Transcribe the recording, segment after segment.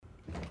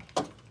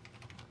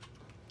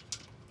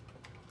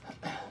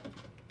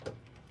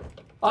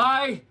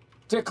I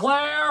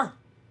declare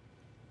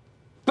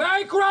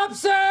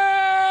bankruptcy!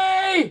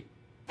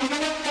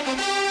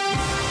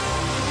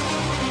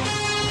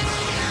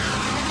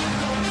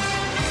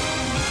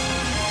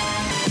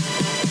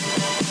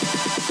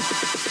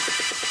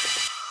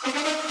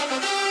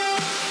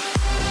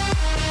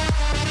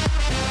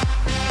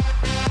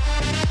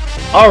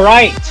 All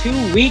right,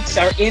 2 weeks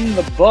are in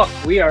the book.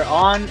 We are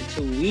on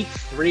to week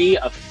 3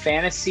 of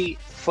fantasy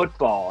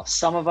football.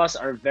 Some of us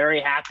are very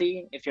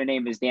happy if your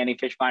name is Danny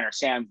Fishbein or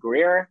Sam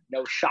Greer.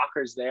 No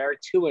shockers there.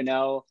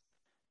 2-0,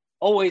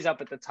 always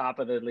up at the top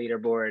of the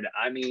leaderboard.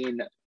 I mean,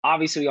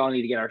 obviously we all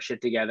need to get our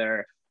shit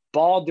together.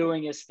 Ball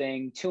doing his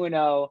thing,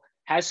 2-0,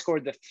 has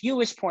scored the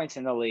fewest points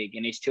in the league,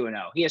 and he's 2-0.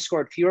 He has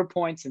scored fewer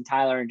points than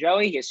Tyler and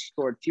Joey. He has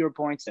scored fewer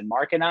points than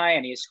Mark and I,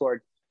 and he has scored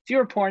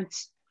fewer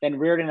points than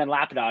Reardon and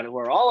Lapidot, who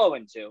are all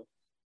 0-2.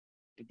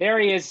 But there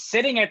he is,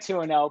 sitting at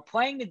 2-0,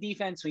 playing the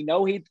defense we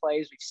know he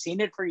plays. We've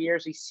seen it for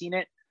years. We've seen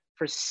it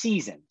for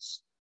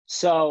seasons.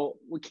 So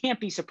we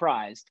can't be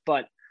surprised.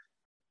 But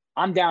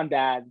I'm down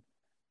bad.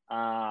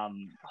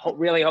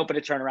 Really hoping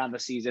to turn around the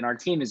season. Our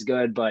team is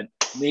good, but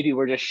maybe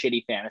we're just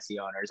shitty fantasy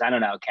owners. I don't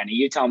know, Kenny.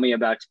 You tell me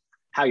about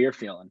how you're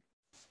feeling.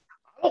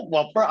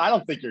 I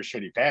don't think you're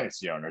shitty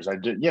fantasy owners. I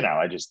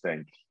just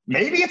think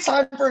maybe it's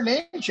time for a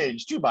name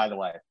change too, by the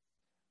way.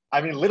 I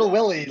mean, Little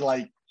Willie,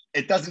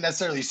 it doesn't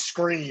necessarily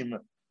scream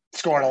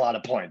scoring a lot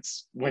of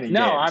points, winning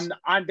games. No,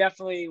 I'm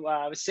definitely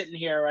I was sitting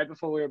here right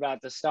before we were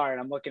about to start.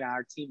 I'm looking at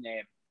our team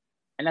name.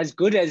 And as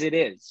good as it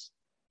is,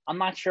 I'm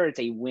not sure it's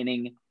a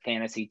winning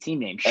fantasy team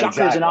name.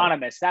 Shuckers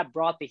Anonymous, that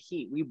brought the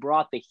heat. We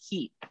brought the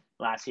heat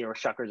last year with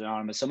Shuckers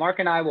Anonymous. So Mark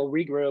and I will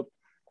regroup.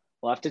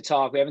 We'll have to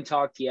talk. We haven't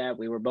talked yet.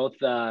 We were both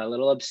a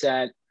little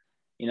upset.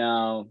 You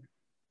know,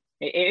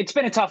 it's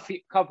been a tough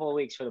couple of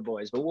weeks for the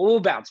boys, but we'll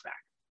bounce back.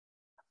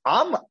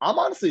 I'm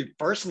honestly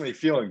personally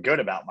feeling good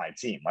about my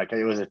team.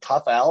 It was a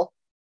tough L.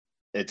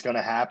 It's going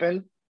to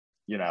happen.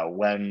 You know,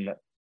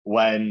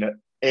 when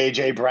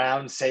AJ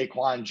Brown,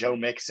 Saquon, Joe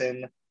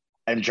Mixon,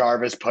 and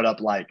Jarvis put up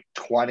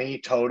 20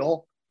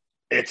 total,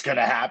 it's going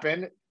to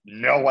happen.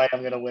 No way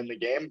I'm going to win the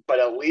game, but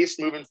at least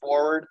moving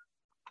forward,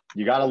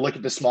 you got to look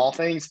at the small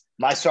things.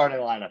 My starting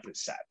lineup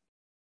is set.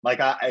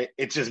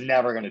 It's just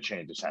never going to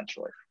change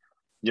essentially.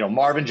 You know,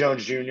 Marvin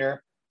Jones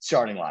Jr.,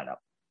 starting lineup.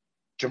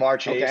 Jamar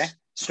Chase, okay.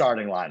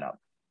 Starting lineup.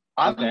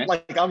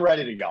 I'm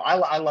ready to go.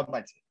 I love my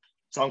team,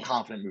 so I'm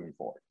confident moving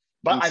forward.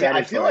 But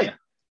I feel like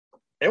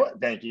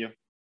thank you.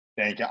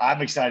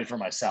 I'm excited for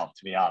myself,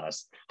 to be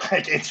honest.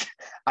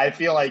 I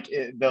feel like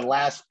the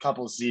last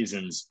couple of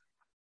seasons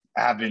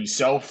have been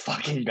so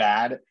fucking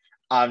bad.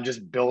 I'm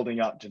just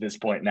building up to this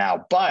point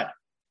now. But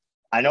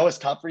I know it's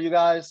tough for you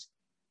guys.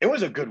 It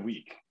was a good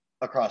week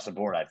across the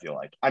board, I feel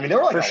like. I mean, there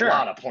were a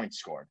lot of points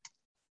scored.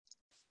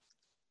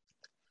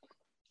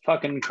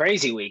 Fucking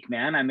crazy week,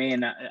 man. I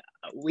mean,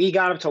 we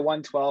got up to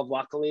 112,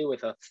 luckily,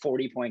 with a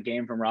 40-point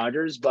game from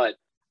Rodgers. But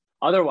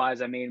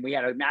otherwise, I mean, we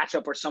had a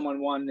matchup where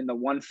someone won in the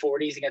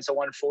 140s against a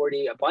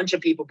 140. A bunch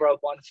of people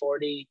broke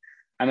 140.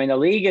 I mean, the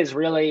league is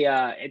really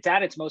it's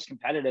at its most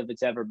competitive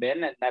it's ever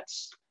been, and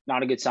that's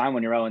not a good sign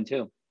when you're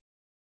 0-2.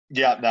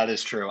 Yeah, that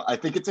is true. I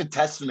think it's a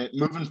testament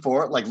moving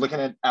forward,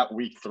 looking at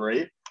week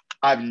 3,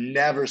 I've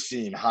never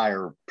seen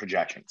higher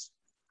projections,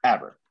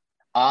 ever.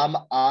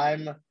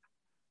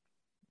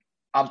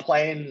 I'm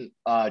playing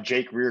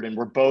Jake Reardon.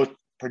 We're both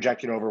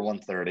projected over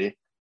 130.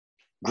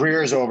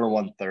 Greer's over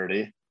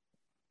 130.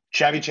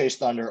 Chevy Chase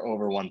Thunder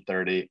over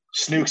 130.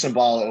 Snooks and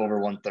Balla over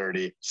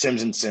 130.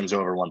 Sims and Sims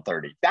over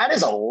 130. That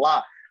is a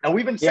lot. And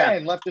we've been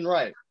saying left and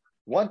right,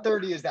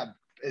 130 is that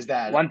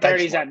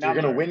 130 is that number.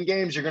 You're going to win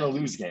games. You're going to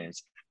lose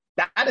games.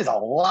 That is a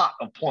lot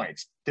of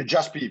points to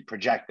just be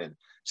projected.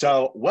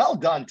 So well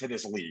done to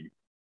this league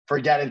for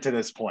getting to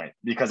this point,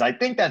 because I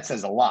think that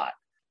says a lot.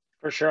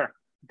 For sure.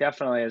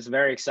 Definitely. I was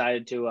very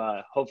excited to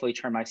hopefully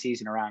turn my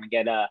season around and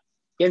get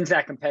into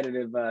that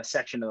competitive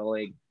section of the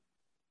league.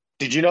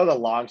 Did you know the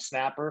long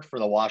snapper for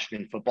the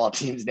Washington football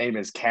team's name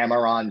is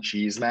Cameron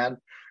Cheeseman?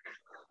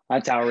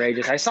 That's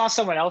outrageous. I saw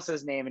someone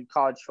else's name in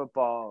college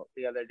football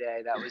the other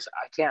day. I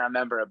can't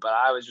remember it, but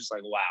I was just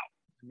like, wow.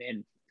 I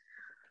mean,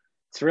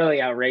 it's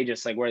really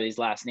outrageous, where these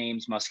last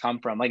names must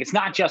come from. It's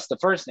not just the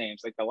first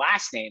names. The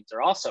last names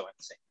are also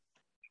insane.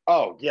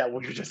 Oh, yeah. We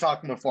were just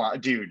talking before.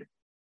 Dude,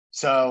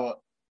 so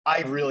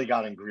I really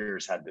got in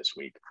Greer's head this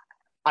week.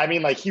 I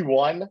mean, he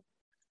won,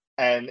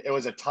 and it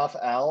was a tough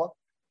L,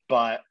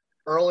 but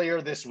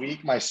earlier this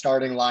week, my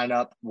starting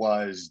lineup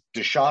was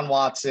Deshaun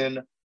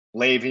Watson,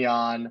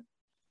 Le'Veon,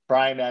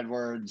 Brian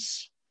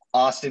Edwards,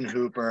 Austin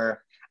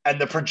Hooper, and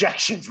the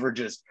projections were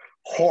just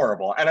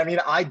horrible. And I mean,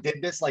 I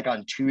did this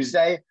on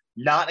Tuesday,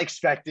 not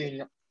expecting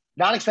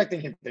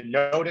him to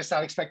notice,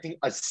 not expecting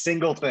a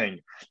single thing.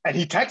 And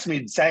he texted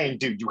me saying,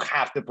 dude, you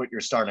have to put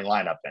your starting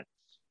lineup in.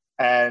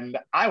 And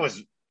that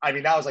was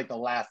the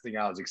last thing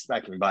I was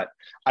expecting. But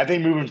I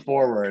think moving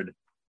forward,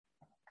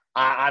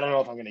 I don't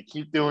know if I'm going to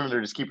keep doing it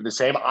or just keep it the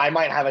same. I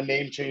might have a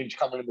name change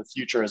coming in the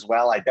future as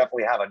well. I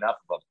definitely have enough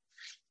of them.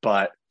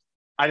 But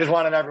I just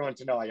wanted everyone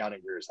to know I got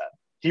in Greer's head.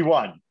 He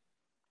won,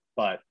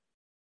 but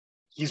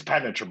he's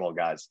penetrable,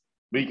 guys.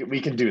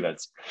 We can do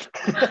this.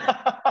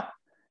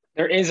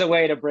 There is a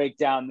way to break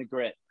down the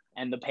grit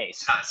and the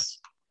pace.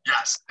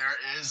 Yes,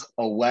 there is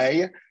a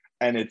way,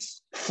 and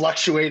it's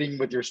fluctuating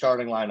with your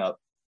starting lineup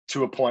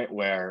to a point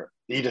where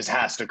he just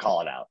has to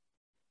call it out.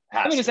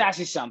 Let me just ask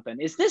you something.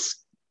 Is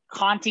this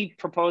Conti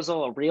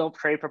proposal a real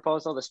trade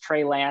proposal, this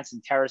Trey Lance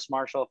and Terrace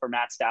Marshall for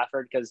Matt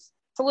Stafford? Because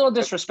it's a little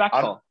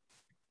disrespectful.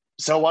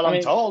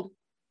 I'm told.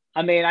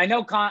 I mean, I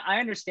know I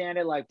understand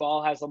it. Like,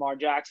 Ball has Lamar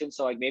Jackson,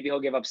 so like maybe he'll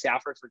give up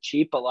Stafford for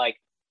cheap. But like,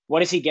 what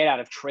does he get out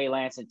of Trey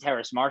Lance and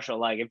Terrace Marshall?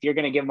 Like, if you're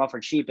going to give him up for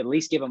cheap, at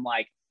least give him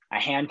like a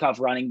handcuff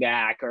running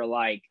back or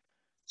like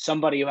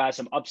somebody who has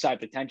some upside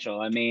potential.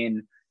 I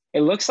mean,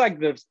 it looks like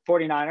the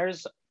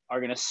 49ers are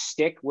going to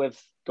stick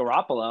with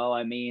Garoppolo.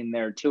 I mean,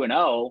 they're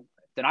 2-0.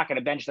 They're not going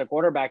to bench their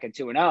quarterback at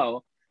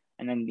 2-0.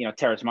 And then,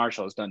 Terrace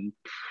Marshall has done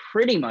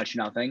pretty much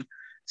nothing.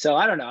 So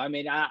I don't know. I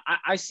mean,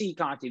 I see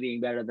Conti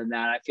being better than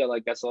that. I feel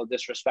like that's a little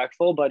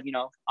disrespectful, but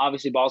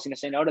obviously Ball's going to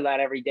say no to that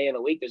every day of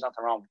the week. There's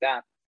nothing wrong with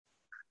that.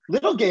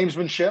 Little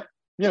gamesmanship,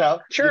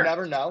 Sure. You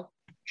never know.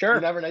 Sure.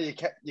 You never know.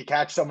 You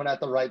catch someone at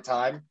the right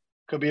time.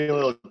 Could be a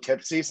little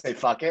tipsy, say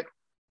fuck it.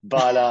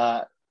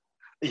 But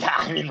yeah,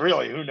 I mean,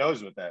 really, who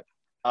knows with it?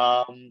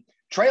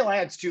 Trey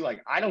Lance too.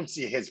 Like, I don't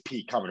see his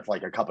peak coming for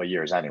like a couple of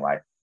years anyway.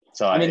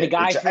 So I mean, the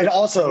guy and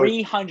also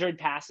 300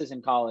 passes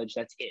in college.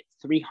 That's it.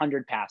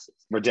 300 passes.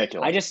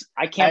 Ridiculous.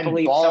 I can't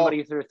believe Ball, somebody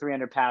who threw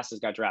 300 passes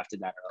got drafted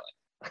that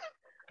early.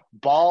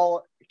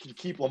 Ball can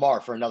keep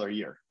Lamar for another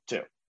year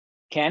too.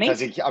 Can he?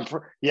 Because he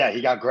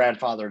got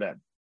grandfathered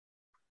in.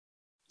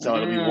 So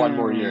it'll be one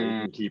more year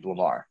you can keep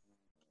Lamar.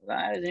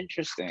 That is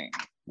interesting.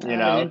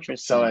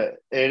 So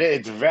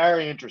it's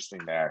very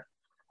interesting there.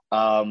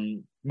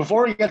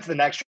 Before we get to the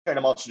next trade,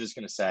 I'm also just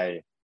going to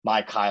say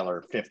my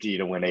Kyler 50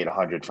 to win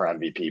 800 for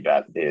MVP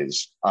bet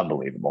is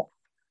unbelievable.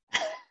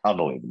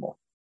 Unbelievable.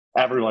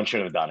 Everyone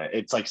should have done it.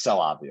 It's like so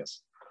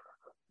obvious.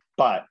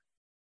 But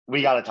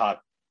we got to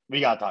talk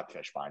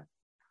Fishbein.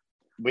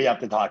 We have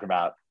to talk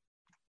about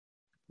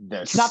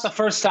this. It's not the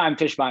first time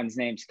Fishbein's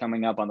name's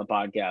coming up on the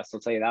podcast. I'll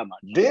tell you that much.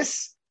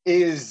 This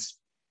is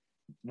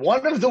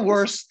one of the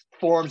worst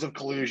forms of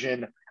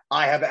collusion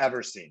I have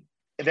ever seen.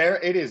 It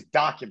is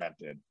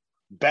documented.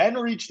 Ben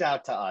reached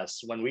out to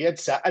us when we had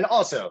set, and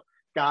also,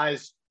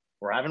 guys,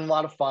 we're having a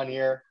lot of fun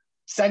here.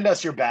 Send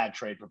us your bad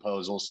trade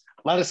proposals.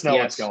 Let us know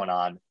what's going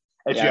on.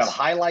 If you have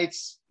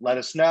highlights, let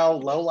us know.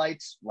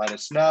 Lowlights, let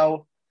us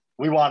know.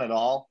 We want it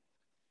all.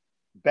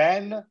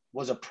 Ben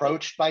was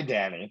approached by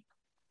Danny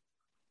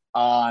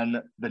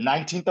on the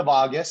 19th of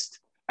August,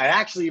 and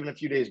actually even a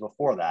few days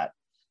before that.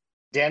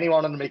 Danny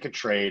wanted to make a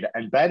trade,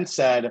 and Ben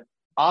said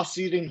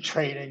off-season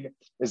trading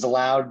is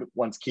allowed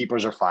once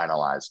keepers are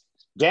finalized.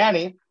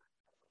 Danny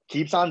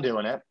keeps on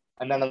doing it.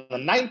 And then on the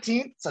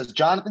 19th, says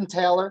Jonathan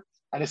Taylor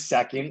and a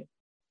second,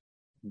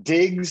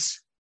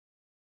 Diggs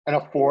and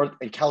a fourth,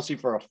 and Kelsey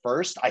for a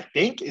first. I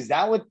think is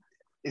that how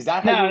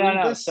you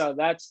read this? So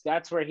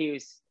that's where he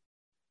was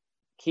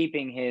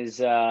keeping his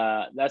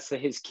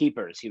his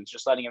keepers. He was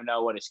just letting him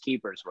know what his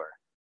keepers were.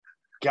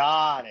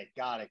 Got it.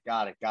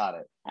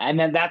 And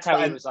then that's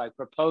how he was like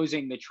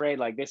proposing the trade.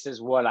 Like, this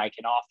is what I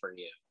can offer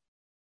you.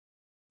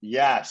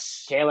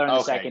 Yes. Taylor in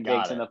the second,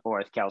 Diggs in the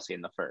fourth, Kelsey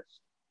in the first.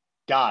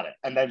 Got it.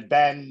 And then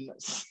Ben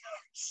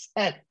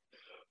sent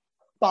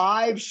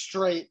 5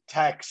 straight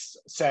texts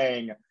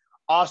saying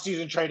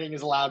off-season trading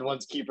is allowed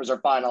once keepers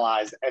are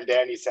finalized. And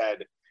Danny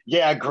said,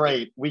 yeah,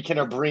 great. We can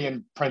agree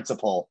in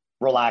principle.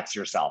 Relax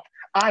yourself.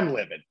 I'm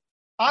livid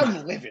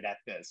at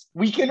this.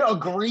 We can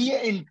agree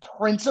in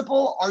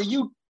principle? Are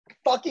you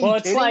fucking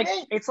kidding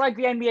me? It's like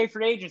the NBA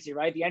free agency,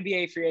 right? The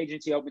NBA free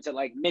agency opens at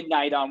like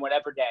midnight on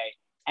whatever day.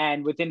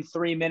 And within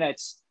 3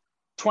 minutes,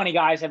 20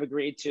 guys have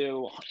agreed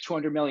to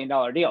 $200 million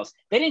deals.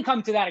 They didn't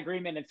come to that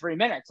agreement in 3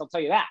 minutes. I'll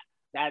tell you that.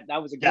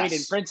 That was agreed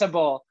in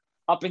principle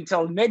up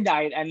until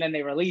midnight, and then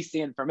they released the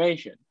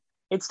information.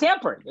 It's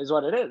tampering is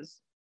what it is.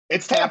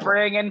 It's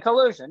tampering and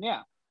collusion,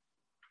 yeah.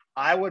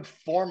 I would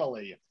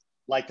formally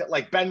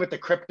like Ben with the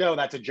crypto,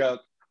 that's a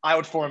joke. I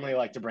would formally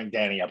like to bring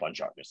Danny up on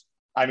charges.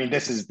 I mean,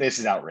 this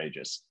is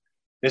outrageous.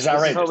 This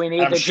is what we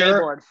need the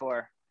J-board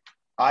for.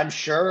 I'm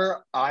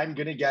sure I'm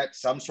going to get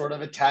some sort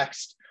of a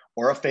text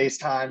or a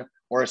FaceTime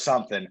or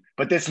something,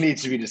 but this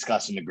needs to be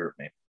discussed in the group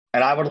me.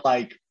 And I would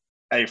like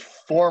a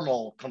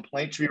formal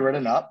complaint to be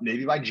written up,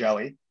 maybe by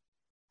Joey,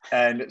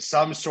 and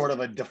some sort of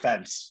a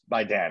defense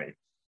by Danny,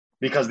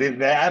 because the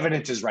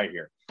evidence is right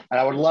here. And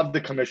I would love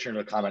the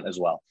commissioner to comment as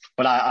well.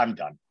 But I'm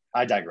done.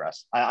 I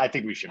digress. I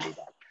think we should move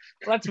on.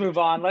 Let's move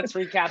on. Let's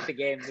recap the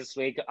games this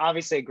week.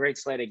 Obviously, a great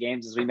slate of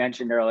games, as we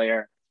mentioned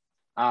earlier.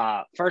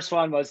 First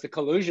one was the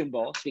Collusion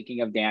Bowl,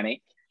 speaking of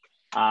Danny.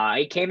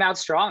 He came out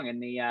strong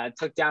and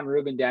took down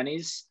Ruben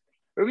Denny's.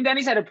 Ruben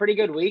Denny's had a pretty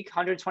good week,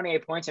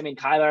 128 points. I mean,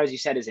 Kyler, as you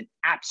said, is an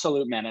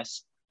absolute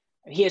menace.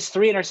 He has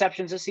 3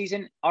 interceptions this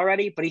season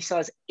already, but he still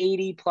has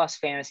 80-plus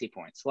fantasy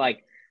points.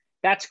 Like,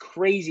 that's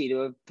crazy to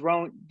have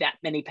thrown that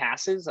many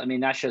passes. I mean,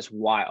 that's just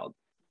wild.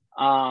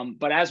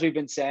 But as we've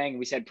been saying,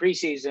 we said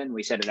preseason,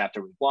 we said it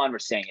after week 1, we're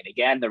saying it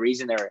again. The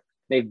reason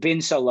they've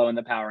been so low in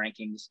the power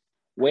rankings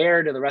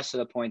where do the rest of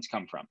the points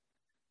come from?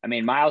 I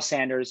mean, Miles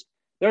Sanders,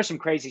 there are some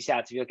crazy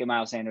stats. If you look at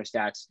Miles Sanders'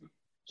 stats,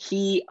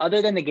 he,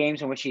 other than the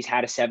games in which he's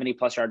had a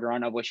 70-plus yard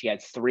run, of which he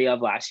had 3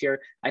 of last year,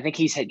 I think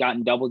he's had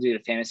gotten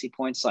double-digit fantasy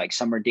points like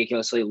some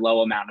ridiculously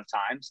low amount of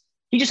times.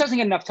 He just doesn't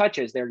get enough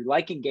touches. They're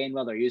liking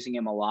Gainwell. They're using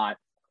him a lot.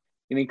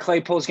 I mean,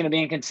 Claypool's going to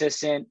be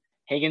inconsistent.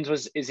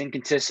 Higgins is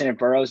inconsistent, and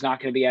Burrow's not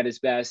going to be at his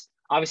best.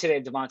 Obviously, they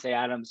have Devontae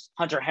Adams.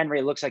 Hunter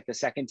Henry looks like the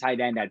second tight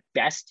end at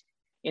best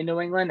in New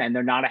England, and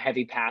they're not a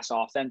heavy pass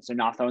offense. They're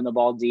not throwing the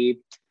ball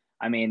deep.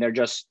 I mean, they're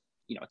just,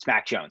 it's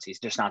Mac Jones. He's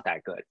just not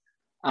that good.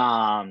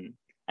 And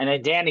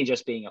then Danny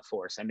just being a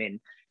force. I mean,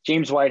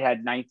 James White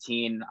had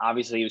 19.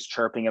 Obviously, he was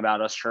chirping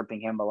about us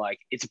chirping him, but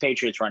it's a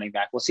Patriots running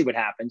back. We'll see what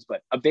happens,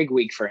 but a big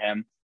week for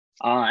him.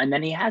 And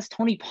then he has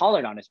Tony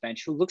Pollard on his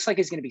bench, who looks like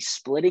he's going to be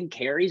splitting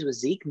carries with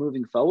Zeke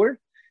moving forward.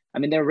 I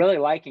mean, they're really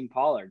liking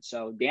Pollard.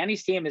 So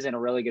Danny's team is in a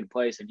really good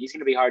place, and he's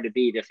going to be hard to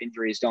beat if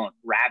injuries don't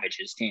ravage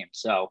his team.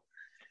 So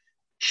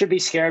should be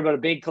scared, but a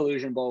big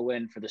Collusion Bowl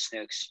win for the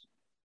Snooks.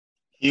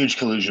 Huge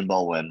Collusion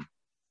Bowl win.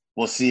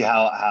 We'll see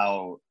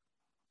how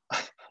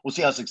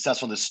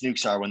successful the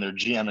Snooks are when their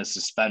GM is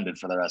suspended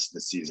for the rest of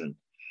the season,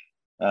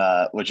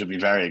 which would be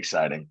very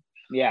exciting.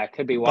 Yeah, it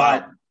could be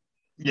wild.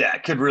 Yeah,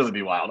 it could really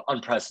be wild.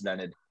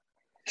 Unprecedented.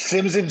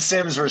 Sims and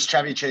Sims versus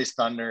Chevy Chase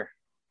Thunder.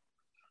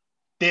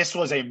 This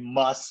was a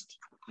must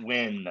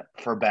win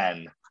for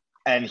Ben,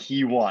 and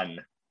he won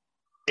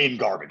in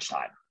garbage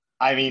time.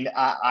 I mean,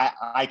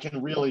 I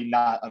can really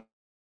not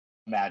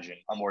imagine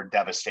a more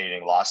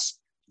devastating loss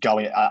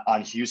going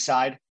on Hugh's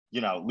side,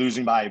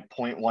 losing by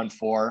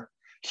 0.14.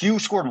 Hugh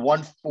scored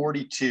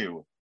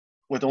 142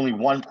 with only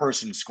one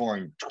person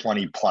scoring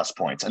 20-plus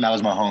points, and that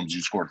was Mahomes, who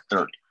scored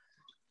 30.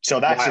 So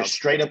that's just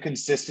straight up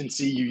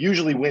consistency. You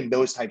usually win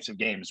those types of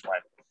games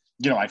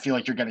when, I feel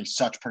like you're getting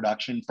such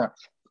production from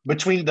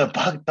between the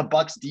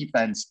Bucs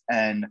defense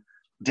and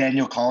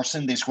Daniel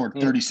Carlson. They scored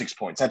 36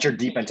 points. That's your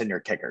defense and your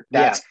kicker.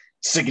 That's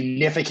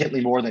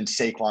significantly more than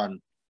Saquon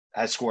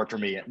has scored for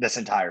me this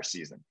entire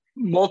season.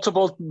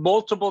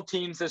 Multiple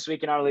teams this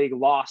week in our league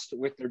lost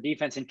with their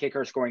defense and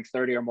kicker scoring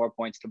 30 or more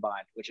points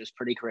combined, which is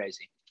pretty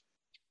crazy.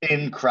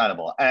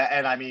 Incredible.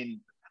 And I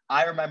mean,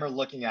 I remember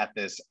looking at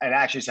this and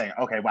actually saying,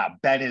 okay, wow,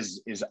 Ben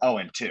is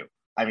 0-2.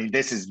 I mean,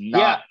 this is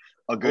not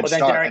a good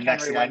start. Derrick and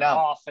next Henry thing I know,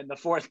 off in the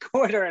fourth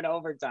quarter and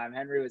overtime.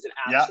 Henry was an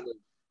absolute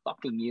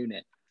fucking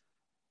unit.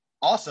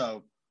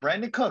 Also,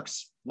 Brandon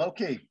Cooks, low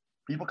key.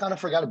 People kind of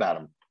forgot about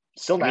him.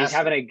 Still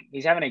nasty.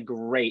 He's having a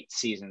great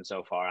season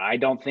so far. I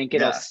don't think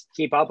it'll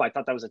keep up. I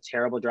thought that was a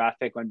terrible draft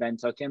pick when Ben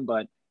took him,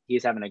 but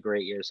he's having a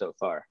great year so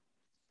far.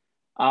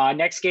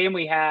 Next game,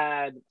 we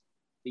had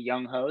the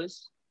Young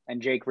Hoes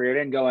and Jake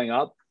Reardon going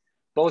up.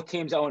 Both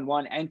teams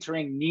 0-1,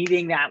 entering,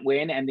 needing that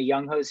win, and the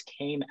Young Hoes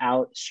came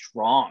out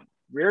strong.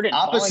 Reardon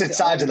opposite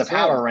sides of the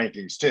power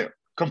rankings, too.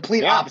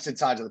 Complete opposite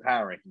sides of the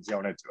power rankings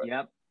going into it.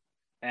 Yep.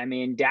 I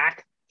mean,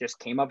 Dak just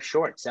came up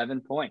short, 7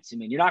 points. I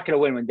mean, you're not going to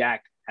win when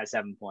Dak has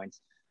 7 points.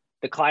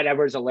 The Clyde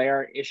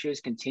Edwards-Helaire issues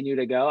continue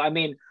to go. I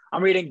mean,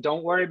 I'm reading,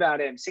 don't worry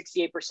about him.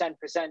 68%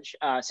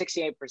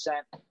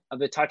 of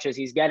the touches,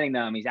 he's getting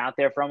them. He's out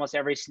there for almost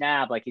every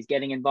snap. He's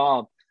getting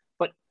involved.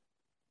 But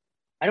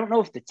I don't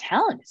know if the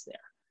talent is there.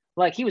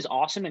 He was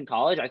awesome in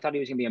college. I thought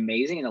he was going to be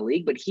amazing in the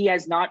league, but he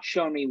has not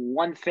shown me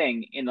one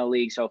thing in the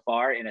league so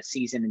far in a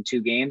season and 2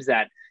 games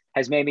that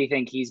has made me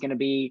think he's going to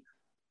be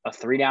a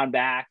 3-down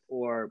back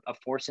or a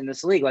force in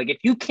this league. If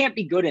you can't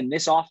be good in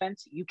this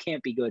offense, you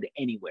can't be good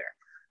anywhere.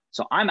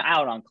 So I'm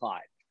out on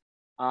Clyde.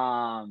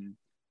 And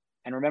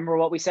remember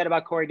what we said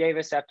about Corey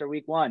Davis after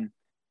week 1.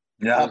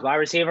 Yeah. Wide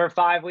receiver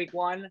 5 week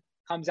 1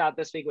 comes out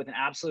this week with an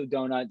absolute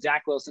donut.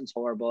 Zach Wilson's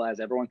horrible, as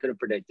everyone could have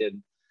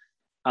predicted.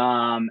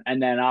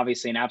 And then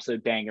obviously an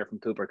absolute banger from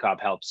Cooper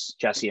Kupp helps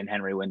Jesse and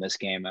Henry win this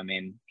game. I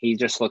mean, he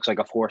just looks like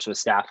a force with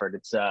Stafford.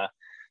 It's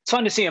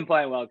fun to see him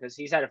play well because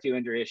he's had a few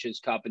injury issues,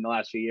 Kupp, in the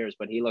last few years,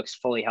 but he looks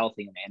fully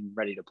healthy and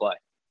ready to play.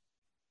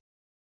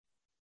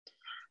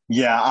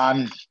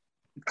 Yeah,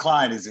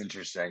 Clyde is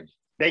interesting.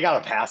 They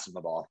got to pass him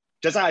the ball.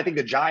 Just I think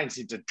the Giants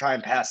need to try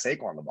and pass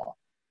Saquon the ball.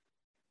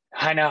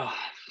 I know.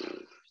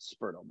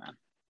 Spurtle, man.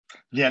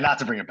 Yeah, not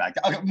to bring it back.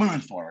 Okay, moving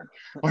forward.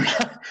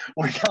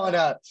 We're going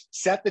to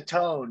set the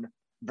tone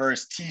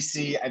versus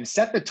TC and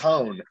set the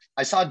tone.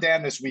 I saw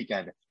Dan this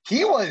weekend.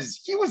 He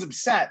was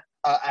upset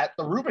at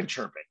the Ruben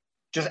chirping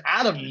just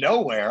out of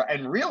nowhere.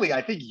 And really,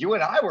 I think you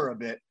and I were a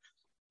bit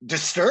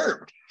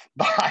disturbed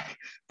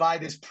by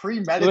this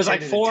premeditated It was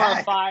like 4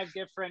 attack. or 5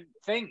 different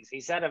things he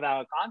said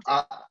about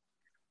content.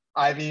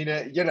 I mean,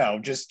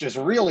 just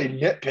really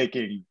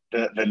nitpicking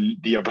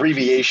the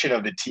abbreviation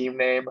of the team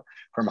name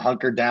from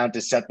hunker down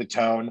to set the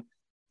tone.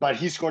 But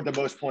he scored the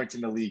most points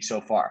in the league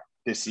so far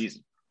this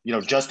season.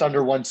 Just under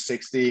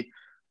 160,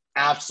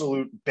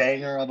 absolute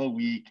banger of a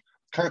week.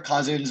 Kirk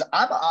Cousins,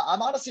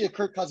 I'm honestly a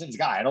Kirk Cousins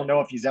guy. I don't know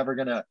if he's ever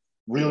gonna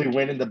really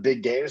win in the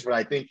big games, but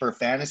I think for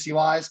fantasy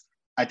wise,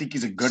 I think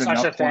he's a good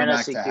enough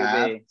quarterback to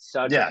have.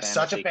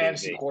 Such a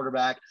fantasy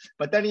quarterback.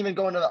 But then even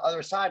going to the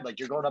other side,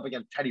 you're going up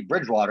against Teddy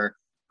Bridgewater,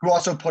 who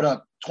also put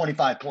up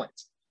 25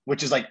 points,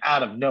 which is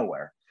out of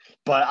nowhere.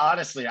 But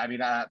honestly, I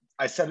mean,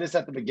 I said this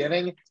at the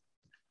beginning.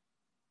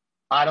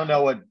 I don't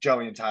know what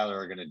Joey and Tyler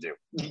are going to do.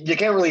 You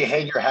can't really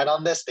hang your head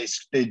on this.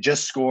 They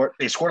just scored.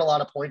 They scored a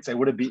lot of points. They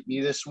would have beat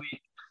me this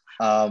week.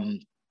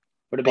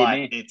 Would have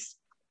beat me.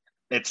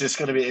 It's just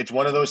going to be – it's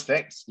one of those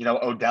things. You know,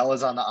 Odell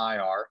is on the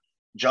IR.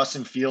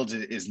 Justin Fields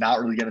is not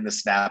really getting the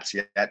snaps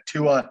yet.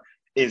 Tua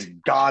is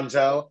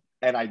gonzo.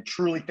 And I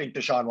truly think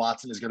Deshaun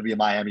Watson is going to be a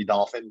Miami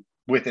Dolphin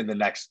within the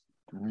next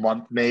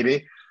month,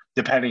 maybe,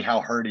 depending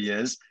how hurt he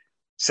is.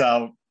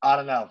 So I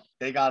don't know.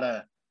 They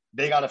gotta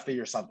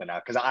figure something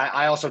out, because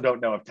I also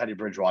don't know if Teddy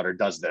Bridgewater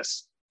does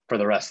this for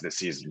the rest of the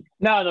season.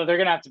 No, they're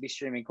going to have to be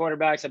streaming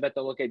quarterbacks. I bet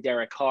they'll look at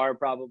Derek Carr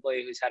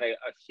probably, who's had a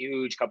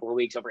huge couple of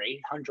weeks, over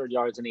 800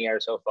 yards in the air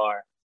so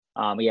far.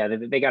 Yeah,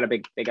 they got a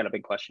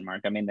big question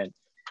mark. I mean,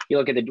 you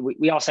look at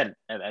we all said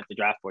at the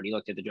draft board. You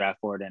looked at the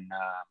draft board and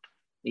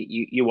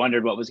you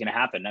wondered what was going to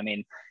happen. I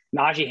mean,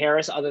 Najee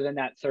Harris, other than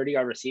that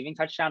 30-yard receiving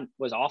touchdown,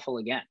 was awful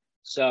again.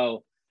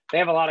 So they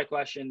have a lot of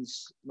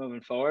questions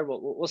moving forward.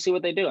 We'll see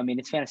what they do. I mean,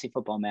 it's fantasy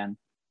football, man.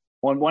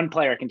 One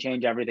player can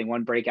change everything,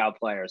 one breakout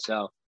player.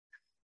 So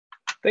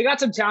they got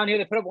some talent here.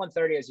 They put up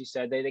 130, as you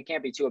said. They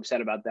can't be too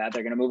upset about that.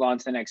 They're going to move on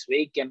to the next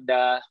week, and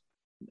they're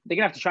going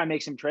to have to try and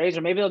make some trades,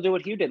 or maybe they'll do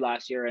what Hugh did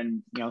last year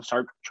and,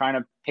 start trying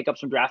to pick up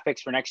some draft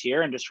picks for next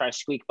year and just try to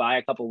squeak by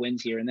a couple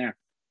wins here and there.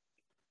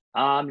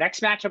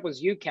 Next matchup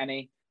was you,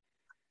 Kenny.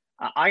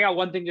 I got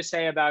one thing to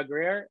say about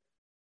Grier.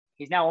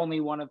 He's now only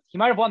he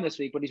might have won this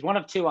week, but he's one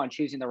of two on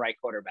choosing the right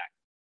quarterback.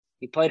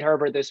 He played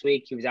Herbert this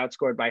week. He was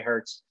outscored by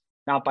Hurts,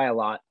 not by a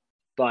lot,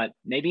 but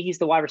maybe he's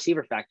the wide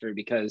receiver factory,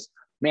 because,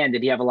 man,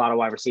 did he have a lot of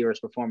wide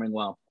receivers performing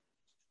well.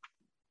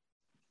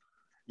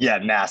 Yeah,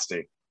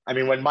 nasty. I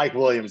mean, when Mike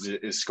Williams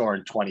is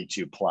scoring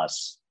 22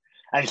 plus,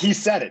 and he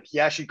said it,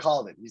 he actually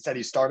called it. He said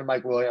he started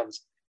Mike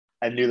Williams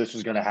and knew this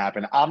was going to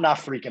happen. I'm not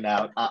freaking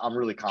out. I'm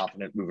really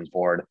confident moving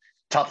forward.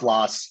 Tough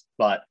loss,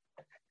 but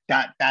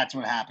that's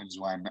what happens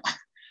when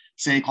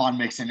Saquon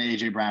Mixon,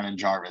 AJ Brown, and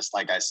Jarvis.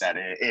 Like I said,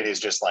 it is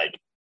just like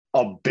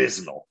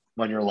abysmal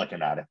when you're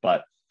looking at it.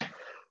 But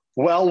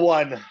well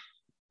won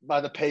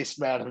by the pace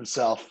man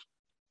himself.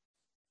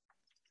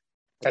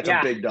 That's a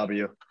big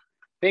W.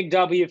 Big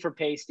W for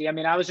Pasty. I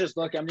mean, I'm just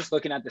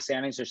looking at the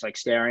standings, just like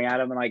staring at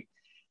them. And like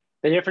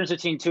the difference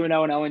between 2-0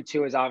 and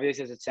 0-2, as obvious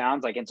as it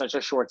sounds, like in such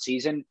a short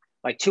season,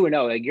 like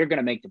 2-0, like you're going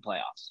to make the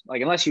playoffs.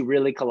 Like, unless you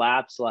really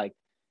collapse, like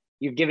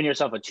you've given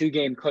yourself a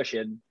 2-game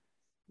cushion.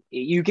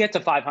 You get to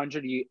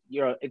 500.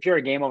 If you're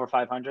a game over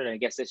 500, and I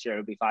guess this year it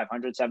would be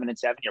 500,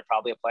 7-7, you're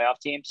probably a playoff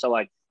team. So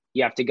like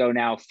you have to go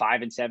now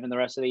 5-7 the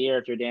rest of the year.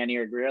 If you're Danny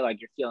or Grier,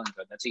 like you're feeling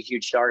good. That's a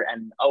huge start.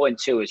 And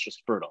 0-2 is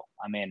just brutal.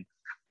 I mean,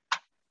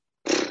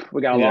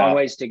 we got a long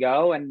ways to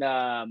go, and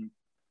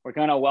we're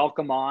going to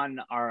welcome on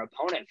our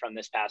opponent from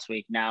this past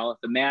week. Now,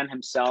 the man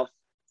himself,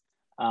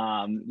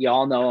 you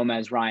all know him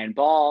as Ryan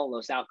Ball,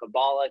 Los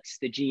Alcoholics,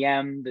 the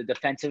GM, the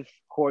defensive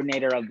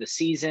coordinator of the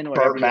season,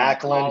 whatever you want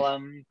to call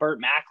him.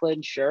 Burt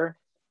Macklin, sure.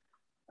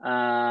 He's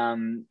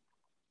going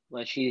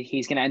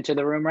to enter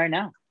the room right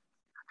now.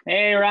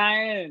 Hey,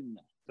 Ryan.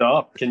 What's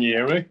up? Can you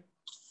hear me?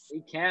 We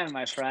can,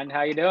 my friend.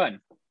 How you doing?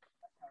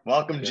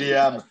 Welcome,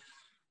 GM.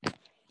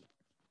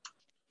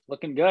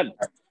 Looking good.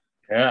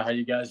 Yeah, how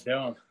you guys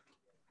doing?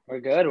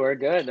 We're good.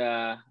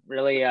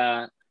 Really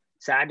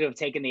sad to have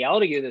taken the L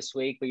to you this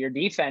week, but your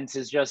defense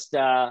is just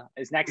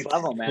is next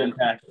level, man.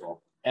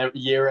 Impeccable.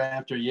 Year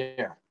after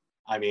year.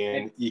 I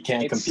mean, you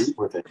can't compete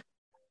with it.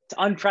 It's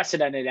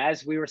unprecedented.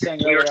 As we were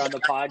saying earlier on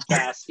the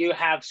podcast, you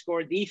have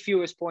scored the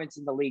fewest points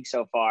in the league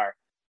so far,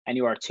 and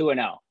you are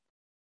 2-0.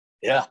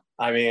 Yeah,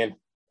 I mean,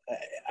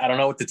 I don't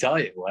know what to tell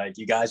you. Like,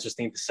 you guys just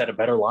need to set a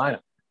better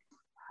lineup.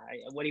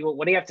 What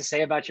do you have to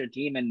say about your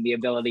team and the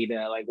ability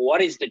to, like,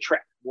 what is the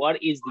trick?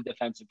 What is the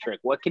defensive trick?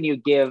 What can you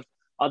give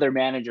other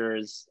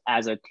managers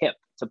as a tip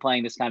to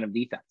playing this kind of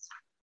defense?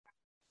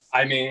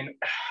 I mean,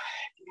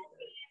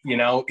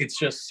 it's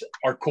just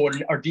our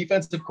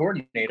defensive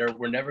coordinator.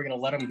 We're never going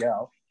to let him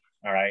go.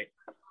 All right.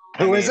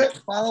 Who is it,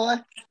 by the way?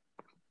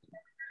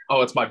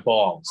 Oh, it's my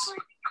balls.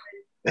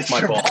 It's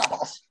my your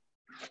balls.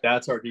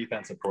 That's our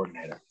defensive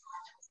coordinator.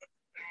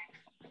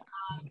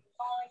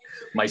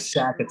 My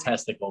sack of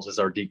testicles is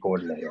our D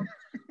coordinator.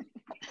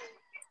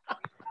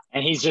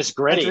 And he's just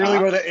gritty. That's really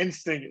where the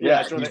instinct. Yeah,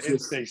 that's where the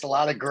instincts. A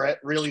lot of grit,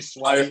 really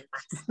sweaty.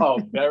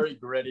 Very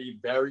gritty,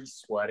 very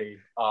sweaty.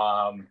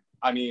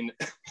 I mean,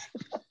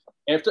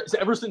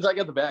 ever since I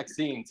got the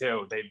vaccine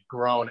too, they've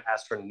grown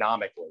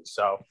astronomically.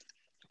 So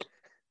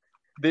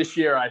this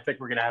year, I think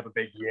we're going to have a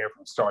big year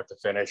from start to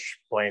finish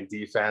playing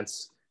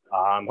defense.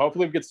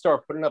 Hopefully we could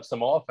start putting up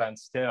some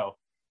offense too.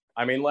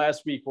 I mean,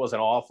 last week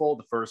wasn't awful.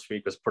 The first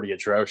week was pretty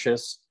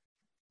atrocious.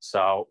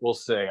 So we'll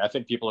see. I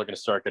think people are going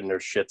to start getting their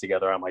shit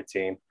together on my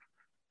team.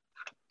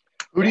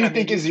 Who do you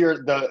think is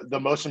the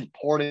most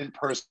important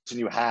person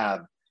you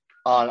have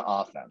on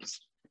offense?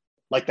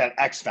 Like that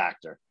X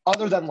factor,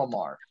 other than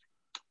Lamar?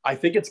 I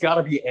think it's got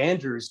to be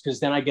Andrews, because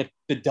then I get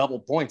the double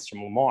points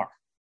from Lamar.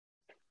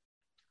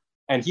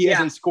 And he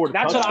hasn't scored.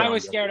 That's what I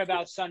was scared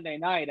about Sunday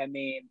night. I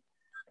mean,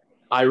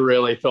 I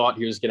really thought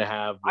he was going to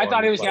have. I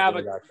thought he was going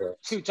to have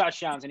 2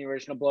 touchdowns and he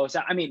was going to blow us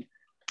out. I mean,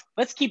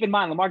 let's keep in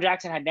mind, Lamar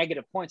Jackson had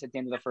negative points at the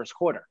end of the first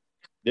quarter.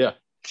 Yeah.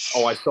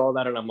 Oh, I saw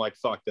that and I'm like,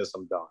 fuck this,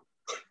 I'm done.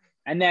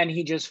 And then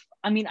he just,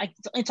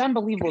 it's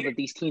unbelievable that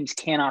these teams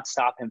cannot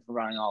stop him from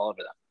running all over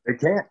them. They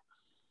can't.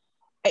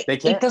 They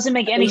can't. It doesn't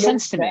make any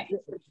sense to me.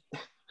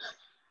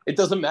 It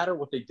doesn't matter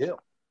what they do.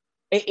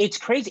 It's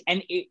crazy.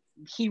 And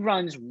he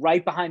runs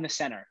right behind the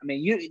center. I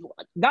mean,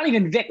 not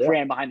even Vic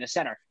ran behind the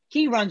center.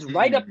 He runs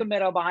right up the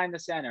middle behind the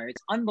center.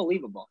 It's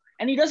unbelievable.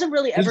 And he doesn't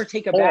really ever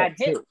take a bad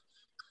hit.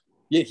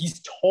 Yeah,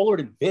 he's taller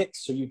than Vic,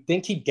 so you'd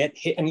think he'd get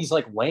hit, and he's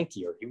like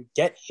lankier. He would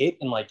get hit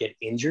and like get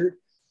injured,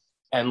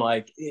 and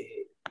like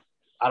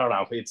I don't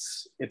know,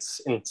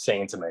 it's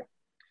insane to me.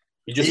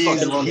 He just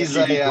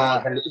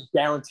he's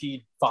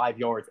guaranteed 5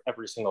 yards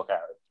every single carry.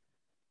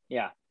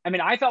 Yeah, I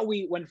mean, I thought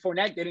when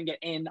Fournette didn't get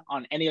in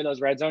on any of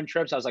those red zone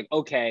trips, I was like,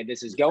 okay,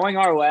 this is going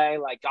our way.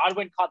 Like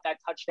Godwin caught that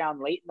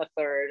touchdown late in the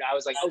third. I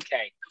was like,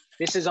 okay,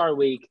 this is our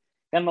week.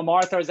 Then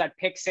Lamar throws that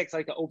pick six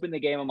like to open the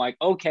game. I'm like,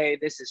 okay,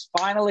 this is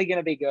finally going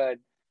to be good.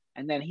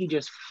 And then he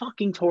just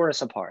fucking tore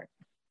us apart.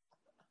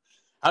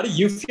 How do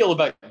you feel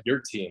about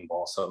your team,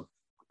 Balsam?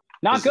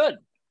 Not good.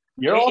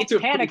 You're off to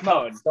panic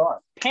mode.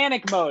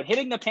 Panic mode.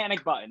 Hitting the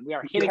panic button. We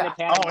are hitting the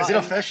panic button. Oh, is it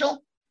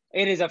official?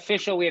 It is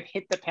official. We have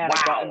hit the panic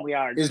button. We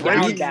are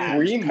down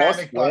bad.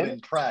 Panic button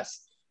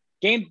pressed.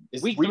 Week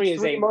 3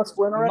 is a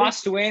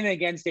must win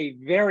against a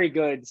very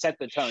good set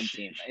the tone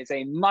team. It's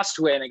a must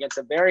win against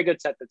a very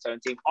good set the tone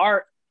team.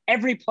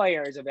 Every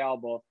player is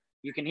available.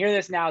 You can hear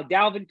this now.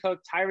 Dalvin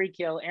Cook, Tyreek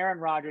Hill, Aaron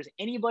Rodgers,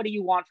 anybody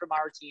you want from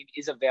our team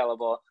is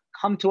available.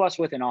 Come to us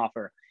with an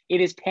offer. It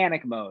is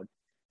panic mode.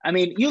 I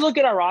mean, you look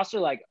at our roster,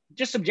 like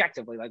just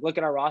subjectively, like look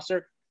at our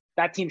roster.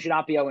 That team should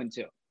not be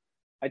 0-2.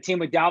 A team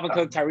with Dalvin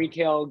Cook, Tyreek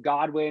Hill,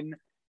 Godwin,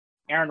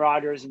 Aaron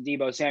Rodgers, and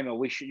Deebo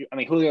Samuel.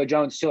 Julio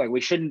Jones too. Like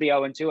we shouldn't be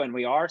 0-2, and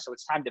we are. So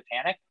it's time to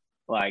panic.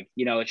 Like,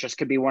 it just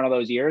could be one of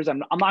those years. I'm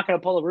not going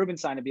to pull a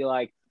Rubenstein and be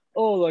like,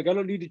 oh, like I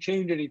don't need to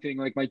change anything.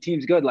 Like my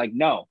team's good. Like,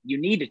 no, you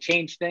need to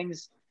change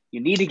things.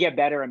 You need to get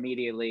better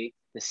immediately.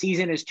 The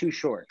season is too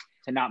short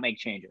to not make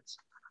changes.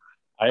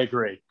 I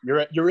agree.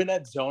 You're in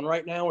that zone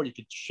right now where you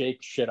could shake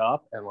shit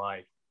up and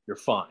like you're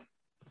fine.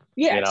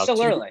 Yeah, it's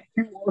still early.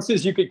 2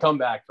 losses you could come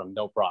back from,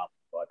 no problem.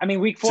 But I mean,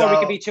 week 4 we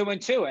could be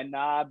 2-2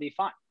 and be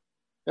fine.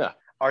 Yeah.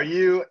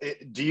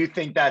 Do you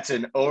think that's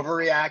an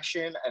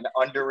overreaction, an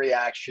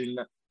underreaction,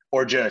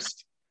 or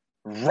just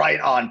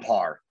right on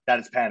par that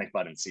it's panic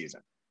button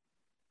season?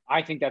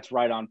 I think that's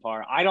right on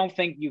par. I don't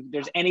think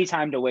there's any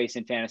time to waste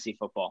in fantasy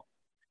football.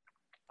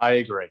 I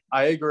agree.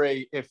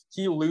 If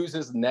he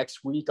loses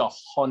next week,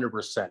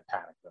 100%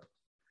 panic.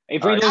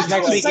 If we lose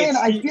next week,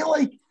 I feel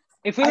like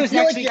if we lose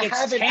next week,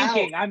 it's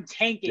tanking. I'm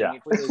tanking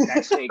if we lose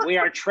next week. We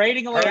are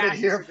trading away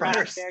assets for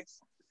draft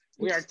picks.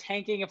 We are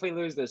tanking if we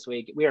lose this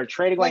week. We are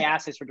trading away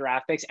assets for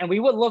draft picks, and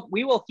we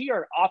will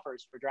hear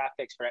offers for draft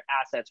picks for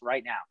assets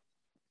right now.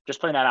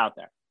 Just putting that out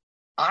there.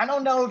 I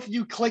don't know if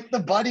you click the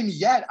button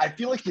yet. I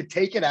feel like you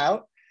take it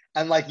out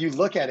and like you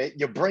look at it,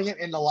 you bring it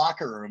in the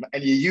locker room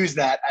and you use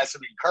that as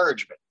some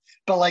encouragement.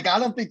 But like, I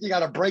don't think you got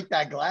to break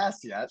that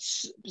glass yet.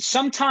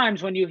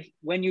 Sometimes when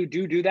you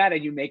do that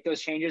and you make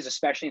those changes,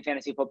 especially in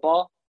fantasy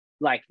football,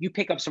 like you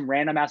pick up some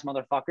random ass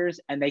motherfuckers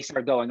and they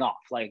start going off.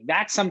 Like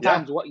that's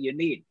sometimes what you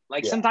need.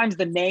 Like sometimes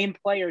the name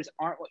players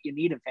aren't what you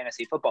need in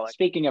fantasy football. Like,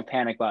 speaking of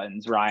panic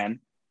buttons, Ryan,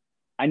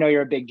 I know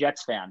you're a big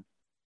Jets fan.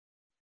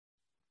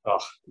 Oh.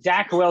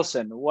 Zach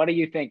Wilson, what are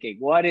you thinking?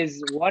 What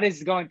is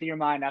going through your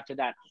mind after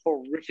that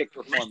horrific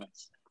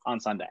performance on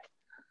Sunday?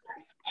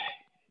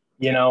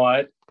 You know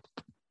what?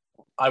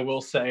 I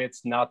will say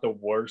it's not the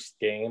worst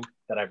game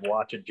that I've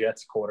watched a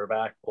Jets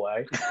quarterback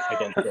play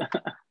against it.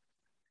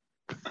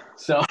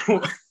 So,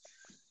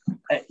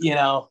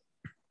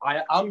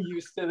 I'm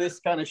used to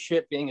this kind of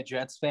shit being a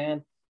Jets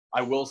fan.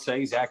 I will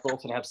say Zach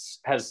Wilson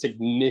has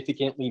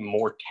significantly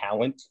more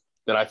talent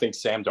than I think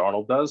Sam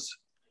Darnold does.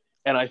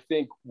 And I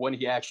think when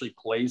he actually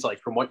plays, like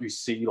from what you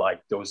see,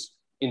 like those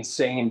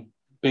insane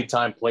big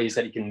time plays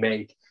that he can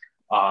make,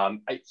 I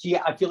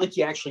feel like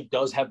he actually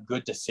does have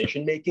good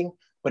decision making,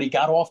 but he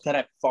got off to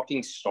that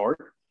fucking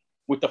start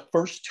with the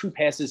first 2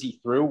 passes he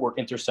threw were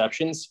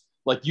interceptions.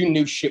 Like you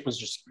knew shit was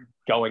just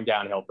going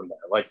downhill from there.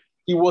 Like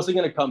he wasn't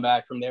going to come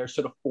back from there.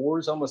 So the 4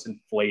 is almost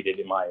inflated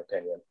in my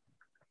opinion,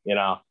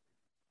 Yeah.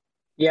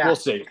 We'll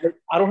see.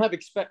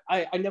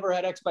 I never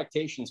had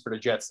expectations for the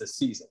Jets this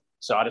season.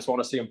 So I just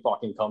want to see him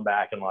fucking come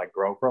back and like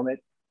grow from it.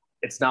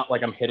 It's not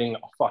like I'm hitting a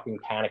fucking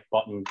panic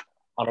button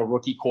on a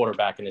rookie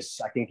quarterback in his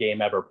second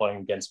game ever playing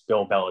against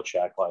Bill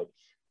Belichick, like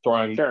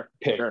throwing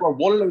picks. Sure. Well,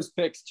 one of those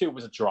picks too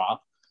was a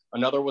drop.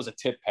 Another was a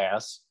tip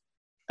pass.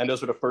 And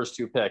those were the first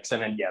 2 picks.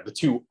 And then, the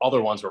 2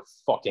 other ones were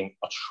fucking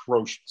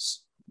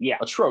atrocious. Yeah.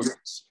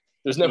 Atrocious.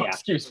 There's no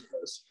excuse for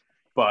this.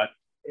 But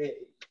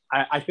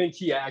I think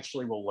he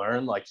actually will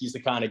learn. Like, he's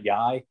the kind of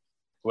guy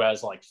who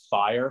has, like,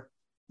 fire.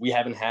 We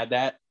haven't had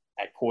that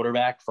at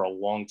quarterback for a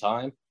long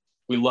time.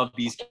 We love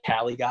these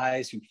Cali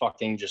guys who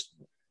fucking just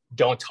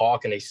don't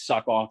talk and they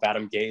suck off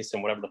Adam Gase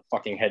and whatever the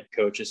fucking head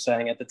coach is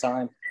saying at the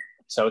time.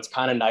 So it's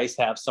kind of nice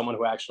to have someone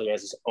who actually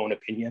has his own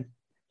opinion.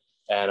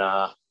 And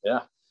I'm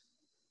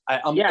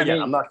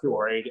not too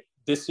worried.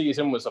 This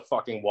season was a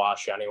fucking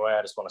wash anyway.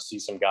 I just want to see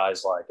some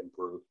guys like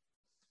improve.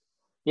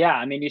 Yeah,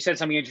 I mean, you said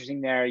something interesting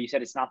there. You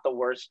said it's not the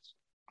worst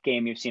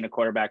game you've seen a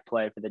quarterback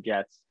play for the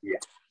Jets. Yeah.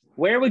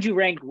 Where would you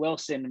rank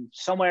Wilson?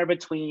 Somewhere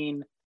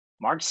between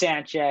Mark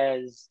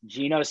Sanchez,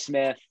 Geno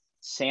Smith,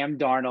 Sam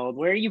Darnold.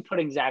 Where are you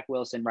putting Zach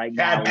Wilson right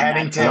now? Chad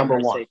Pennington. Number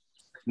one.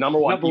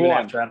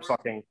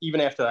 Even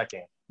after that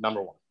game.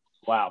 Number one.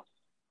 Wow.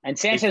 And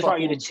Sanchez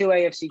brought you to 2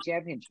 AFC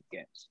championship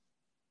games.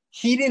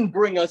 He didn't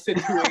bring us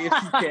into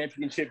AFC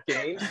championship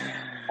games.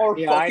 Our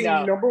fucking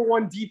number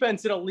one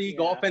defense in a league,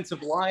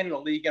 offensive line in a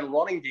league, and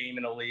running game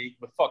in a league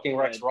with fucking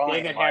Rex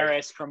Ryan. David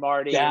Harris,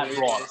 Cromartie,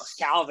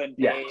 Calvin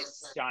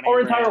Pace, Johnny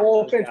Our entire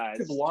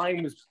offensive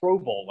line was Pro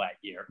Bowl that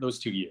year, those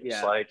 2 years.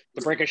 Yeah. Like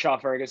the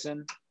Brickashaw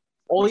Ferguson.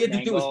 All he had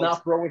to do was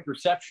not throw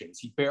interceptions.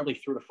 He barely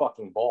threw the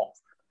fucking ball.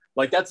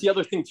 Like, that's the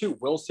other thing, too.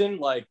 Wilson,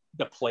 like,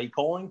 the play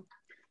calling.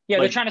 Yeah,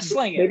 they're trying to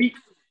sling it.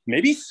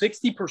 Maybe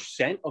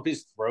 60% of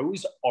his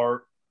throws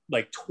are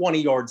like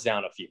 20 yards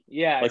down the field.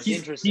 Yeah, like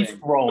interesting.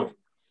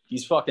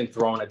 He's fucking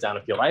throwing it down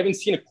the field. I haven't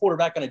seen a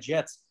quarterback on the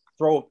Jets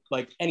throw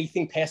like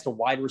anything past a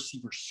wide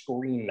receiver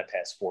screen in the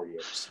past 4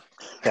 years.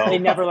 So, they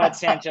never let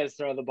Sanchez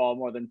throw the ball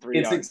more than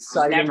 3 yards. It's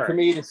exciting for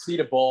me to see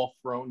the ball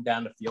thrown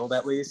down the field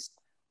at least.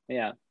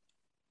 Yeah.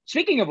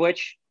 Speaking of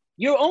which,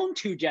 you own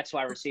 2 Jets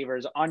wide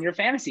receivers on your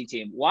fantasy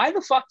team. Why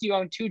the fuck do you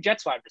own 2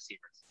 Jets wide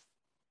receivers?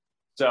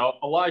 So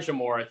Elijah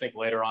Moore, I think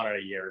later on in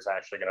the year is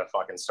actually going to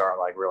fucking start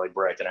like really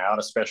breaking out,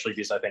 especially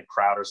because I think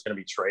Crowder's going to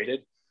be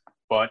traded.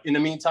 But in the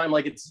meantime,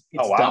 like it's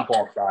dump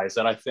off guys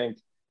that I think,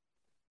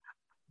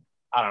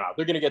 I don't know,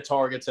 they're going to get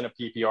targets in a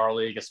PPR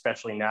league,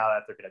 especially now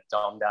that they're going to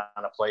dumb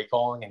down a play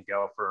calling and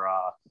go for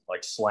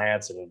like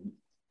slants and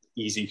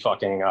easy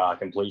fucking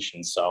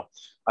completions. So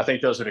I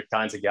think those are the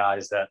kinds of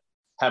guys that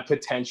have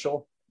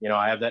potential. You know,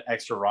 I have that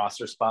extra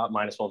roster spot.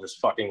 Might as well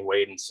just fucking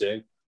wait and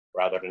see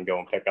rather than go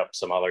and pick up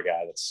some other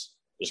guy that's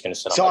just going to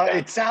sit on my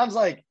bench. It sounds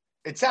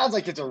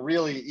like it's a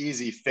really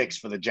easy fix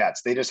for the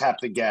Jets. They just have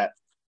to get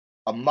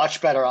a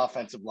much better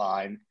offensive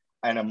line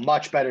and a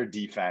much better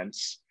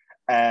defense,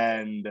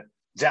 and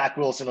Zach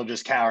Wilson will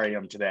just carry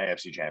them to the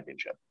AFC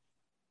Championship.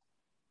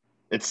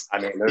 There's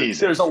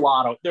a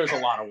lot of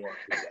work.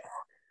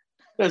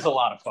 There's a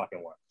lot of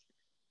fucking work,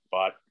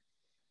 but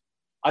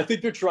I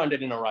think they're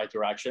trending in the right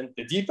direction.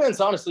 The defense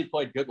honestly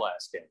played good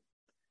last game.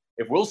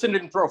 If Wilson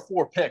didn't throw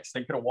 4 picks,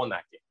 they could have won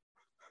that game.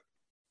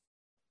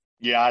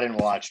 Yeah, I didn't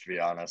watch, to be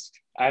honest.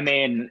 I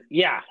mean,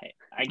 yeah,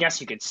 I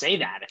guess you could say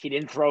that if he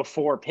didn't throw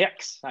 4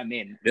 picks. I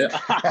mean, yeah.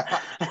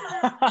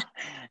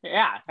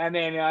 Yeah. I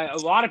mean, a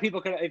lot of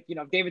people could,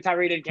 if David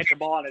Tyree didn't catch the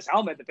ball on his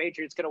helmet, the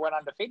Patriots could have went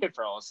undefeated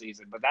for all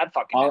season, but that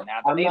fucking didn't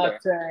happen either. I'm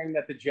not saying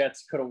that the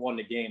Jets could have won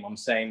the game. I'm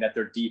saying that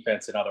their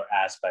defense and other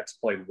aspects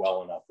played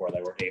well enough where they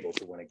were able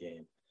to win a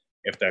game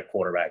if their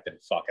quarterback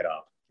didn't fuck it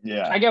up.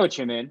 Yeah. I get what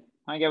you mean.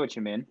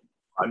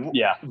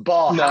 Yeah.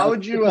 Ball, how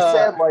would you it's a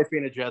sad life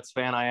being a Jets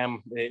fan. I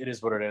am. It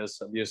is what it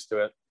is. I'm used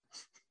to it.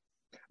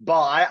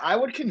 Ball, I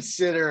would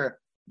consider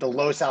the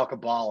Los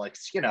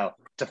Alcoholics,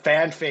 it's a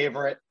fan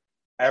favorite.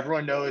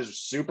 Everyone knows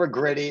super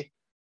gritty.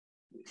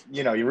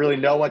 You really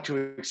know what to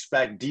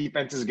expect.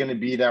 Defense is going to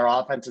be there.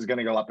 Offense is going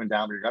to go up and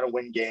down. You're going to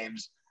win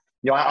games.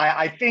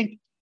 I think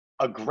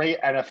a great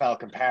NFL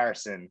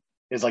comparison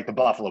is like the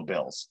Buffalo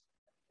Bills.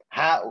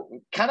 How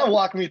kind of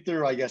walk me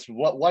through, I guess,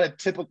 what a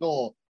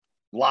typical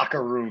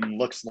locker room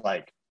looks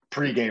like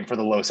pregame for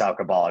the Los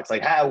Alcoholics.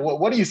 Like,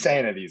 what are you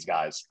saying to these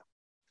guys?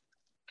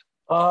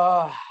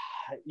 We're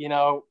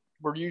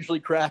usually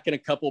cracking a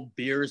couple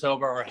beers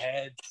over our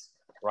heads,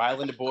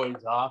 riling the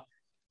boys up.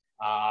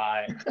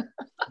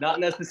 Not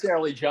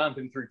necessarily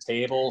jumping through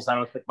tables. I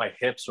don't think my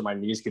hips or my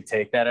knees could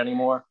take that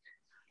anymore,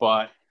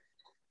 but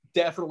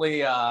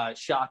definitely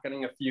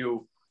shotgunning a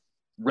few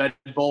Red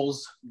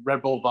Bull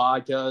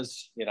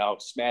vodkas,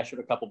 smashing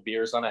a couple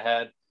beers on the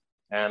head,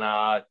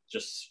 and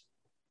just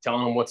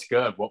telling them what's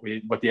good,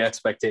 what the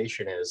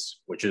expectation is,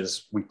 which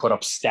is we put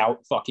up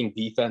stout fucking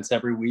defense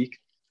every week,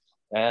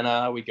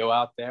 and we go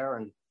out there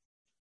and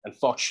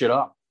fuck shit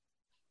up.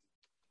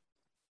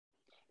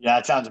 Yeah,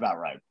 it sounds about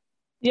right.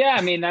 Yeah,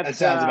 I mean, that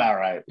sounds about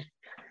right.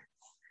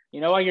 You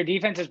know what? Your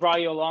defense has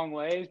brought you a long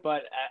ways,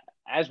 but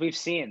as we've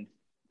seen,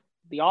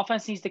 the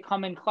offense needs to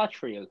come in clutch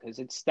for you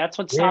because that's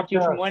what stopped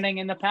you from winning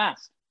in the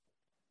past.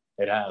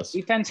 It has.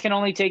 Defense can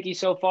only take you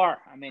so far.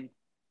 I mean,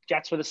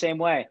 Jets were the same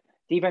way.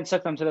 Defense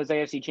took them to those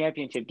AFC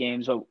championship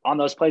games. But on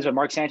those plays where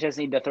Mark Sanchez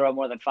needed to throw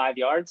more than 5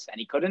 yards and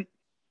he couldn't.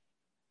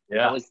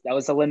 Yeah. That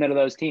was the limit of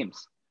those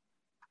teams.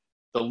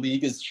 The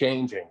league is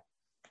changing.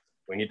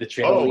 We need to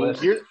change.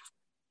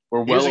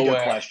 We're well here's a aware.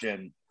 Good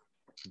question.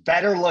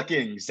 Better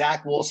looking,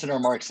 Zach Wilson or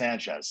Mark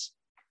Sanchez?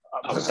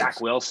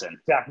 Zach Wilson.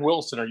 Zach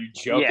Wilson, are you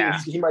joking? Yeah.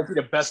 He might be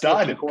the best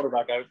looking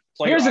quarterback I've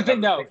played. Here's the thing,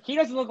 though. He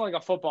doesn't look like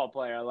a football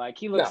player. Like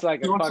he looks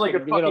like a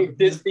fucking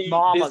Disney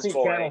mama's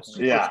Channel boy.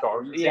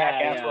 superstar.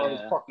 Zach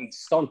Efron's fucking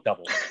stunt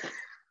double.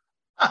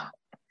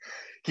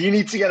 He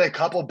needs to get a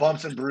couple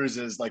bumps and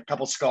bruises, like a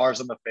couple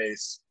scars on the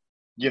face.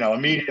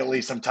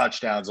 immediately some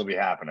touchdowns will be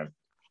happening.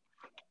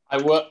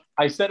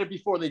 I said it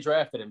before they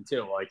drafted him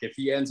too. Like if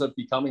he ends up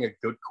becoming a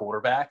good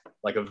quarterback,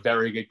 like a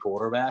very good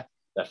quarterback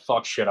that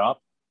fucks shit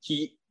up,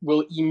 he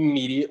will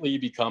immediately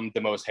become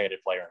the most hated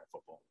player in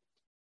football.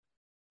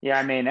 Yeah,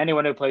 I mean,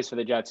 anyone who plays for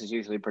the Jets is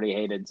usually pretty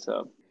hated.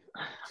 So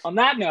on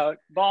that note,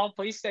 Ball,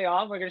 please stay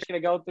on. We're just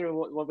going to go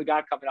through what we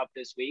got coming up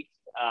this week.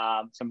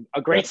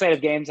 A great slate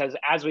of games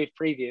as we've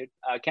previewed.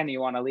 Kenny, you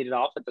want to lead it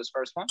off with this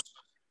first one?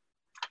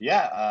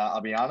 Yeah,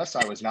 I'll be honest.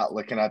 I was not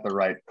looking at the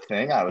right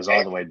thing. I was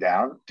all the way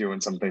down doing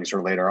some things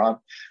for later on.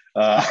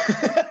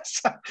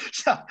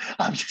 So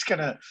I'm just going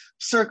to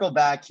circle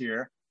back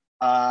here.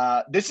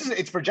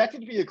 It's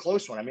projected to be a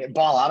close one. I mean,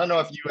 Ball, I don't know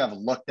if you have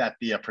looked at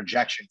the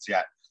projections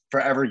yet for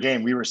every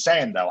game. We were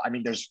saying, though, I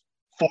mean, there's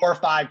 4 or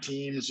 5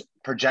 teams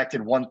projected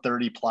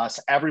 130 plus.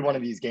 Every one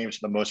of these games,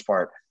 for the most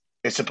part,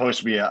 is supposed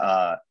to be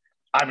a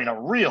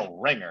real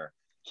ringer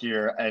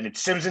here. And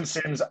it's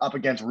Sims up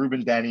against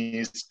Ruben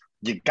Denny's.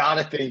 You got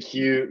to think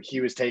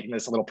he was taking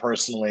this a little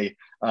personally.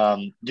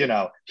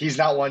 He's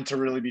not one to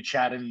really be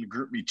chatting in the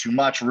group me too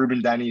much.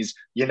 Ruben Denny's,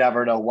 you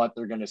never know what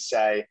they're going to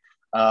say.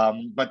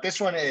 But this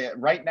one,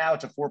 right now,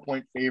 it's a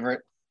 4-point favorite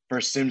for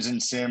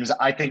Sims.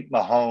 I think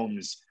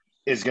Mahomes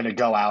is going to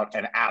go out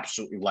and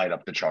absolutely light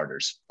up the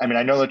Chargers. I mean,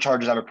 I know the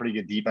Chargers have a pretty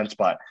good defense,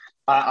 but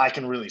I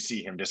can really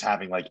see him just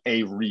having like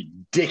a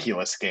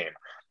ridiculous game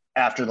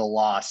after the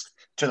loss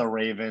to the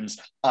Ravens.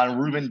 On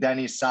Ruben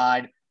Denny's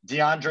side,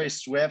 DeAndre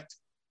Swift,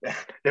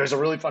 there was a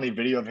really funny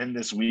video of him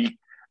this week.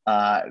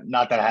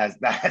 Not that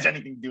has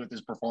anything to do with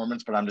his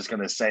performance, but I'm just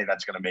going to say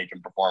that's going to make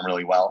him perform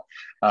really well.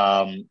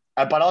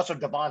 But also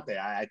Devontae.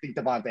 I think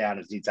Devontae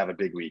Adams needs to have a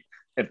big week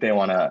if they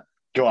want to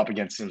go up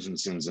against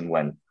Sims and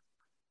win.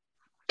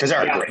 Because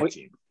they're a great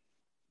team.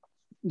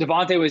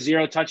 Devontae was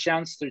 0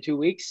 touchdowns through 2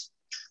 weeks.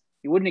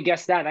 You wouldn't have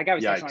guessed that. That guy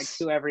was touching like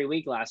 2 every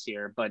week last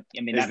year. But,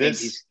 I mean, that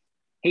means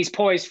he's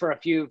poised for a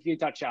few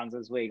touchdowns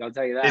this week. I'll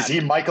tell you that. Is he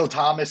Michael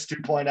Thomas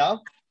 2.0?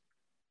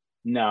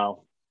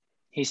 No.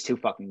 He's too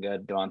fucking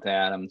good, Devontae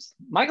Adams.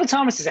 Michael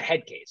Thomas is a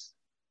head case.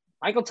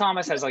 Michael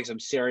Thomas has like some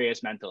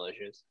serious mental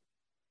issues.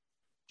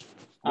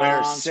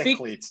 Wears sick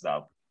cleats,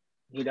 though.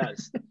 He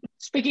does.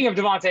 Speaking of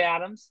Devontae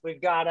Adams,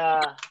 we've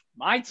got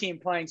my team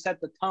playing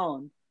Set the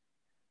Tone.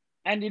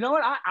 And you know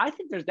what? I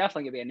think there's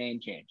definitely going to be a name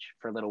change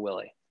for Little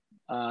Willie.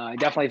 I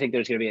definitely think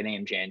there's going to be a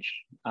name change.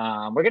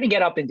 We're going to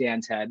get up in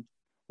Dan's head.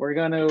 We're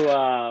going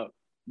to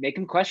make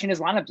him question his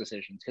lineup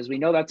decisions because we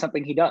know that's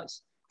something he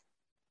does.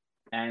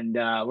 And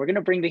we're going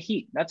to bring the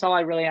heat. That's all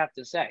I really have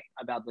to say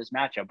about this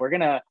matchup. We're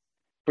going to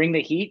bring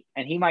the heat,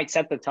 and he might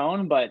set the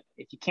tone, but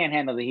if you can't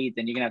handle the heat,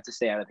 then you're going to have to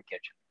stay out of the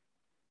kitchen.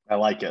 I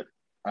like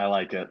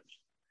it.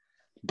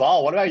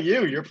 Ball, what about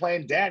you? You're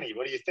playing Danny.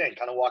 What do you think?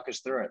 Kind of walk us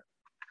through it.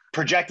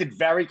 Projected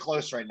very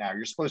close right now.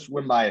 You're supposed to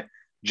win by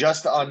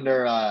just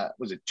under,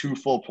 2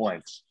 full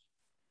points?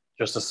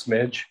 Just a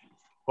smidge.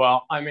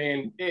 Well, I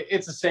mean,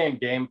 it's the same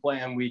game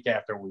plan week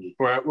after week.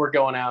 We're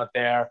going out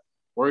there.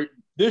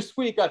 This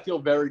week, I feel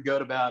very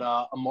good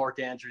about a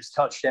Mark Andrews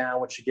touchdown,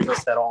 which should give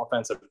us that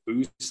offensive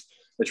boost,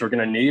 which we're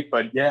going to need.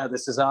 But yeah,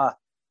 this is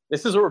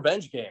a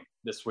revenge game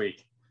this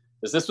week,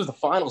 because this was the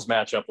finals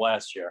matchup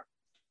last year,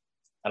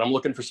 and I'm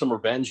looking for some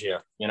revenge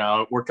here.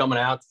 We're coming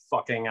out to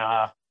fucking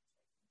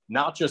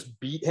not just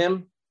beat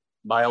him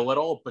by a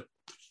little, but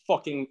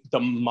fucking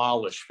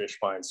demolish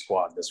Fishbine's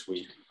squad this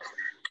week.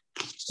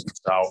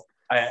 So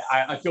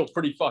I feel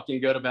pretty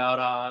fucking good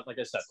about, like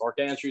I said, Mark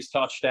Andrews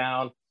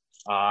touchdown.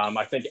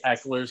 I think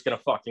Eckler's going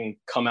to fucking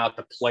come out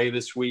to play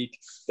this week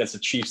against the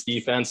Chiefs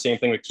defense. Same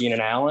thing with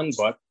Keenan Allen,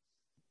 but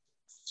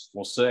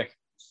we'll see.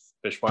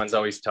 Fishbine's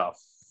always tough.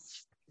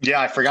 Yeah,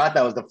 I forgot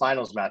that was the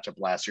finals matchup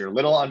last year. A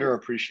little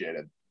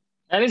underappreciated.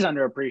 That is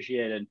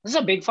underappreciated. This is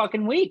a big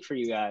fucking week for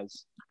you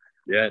guys.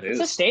 Yeah, it is.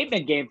 It's a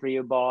statement game for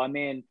you, Ball. I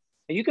mean,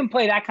 if you can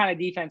play that kind of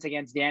defense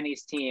against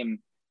Danny's team,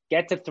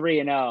 get to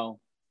 3-0,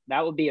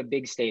 that would be a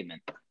big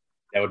statement.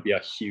 That would be a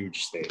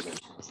huge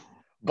statement.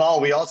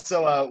 Ball, we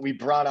also we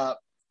brought up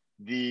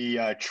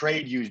the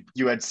trade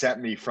you had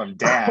sent me from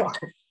Dan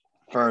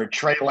for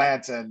Trey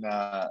Lance and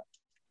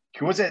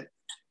who was it?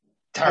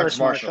 Terrace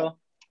Marshall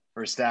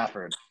for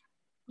Stafford.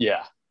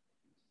 Yeah.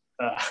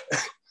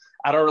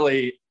 I don't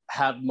really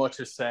have much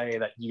to say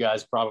that you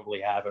guys probably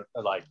haven't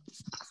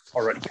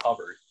already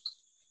covered.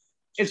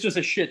 It's just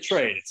a shit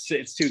trade.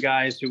 It's 2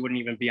 guys who wouldn't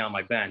even be on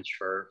my bench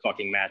for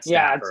fucking Matt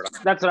Stafford. Yeah,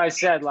 that's what I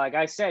said. Like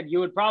I said, you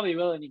would probably be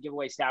willing to give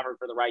away Stafford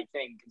for the right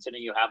thing,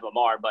 considering you have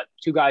Lamar, but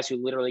 2 guys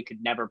who literally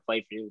could never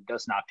play for you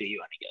does not do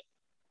you any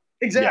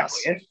good.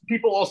 Exactly. Yes. And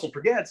people also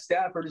forget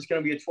Stafford is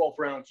going to be a 12th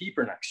round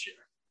keeper next year.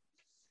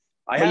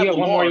 I have Lamar,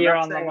 1 more year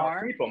on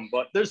Lamar. Keep him,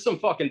 but there's some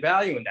fucking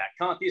value in that.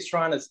 Conte is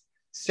trying to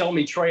sell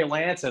me Trey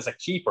Lance as a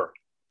keeper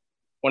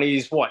when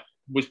he's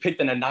was picked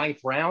in the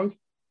 9th round.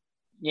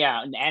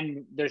 Yeah,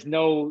 and there's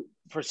no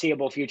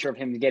foreseeable future of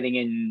him getting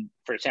in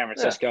for San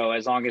Francisco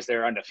as long as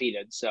they're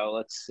undefeated.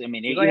 So even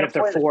if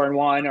they're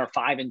 4-1 or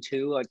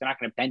 5-2, like they're not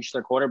going to bench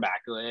their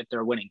quarterback if they're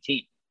a winning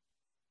team.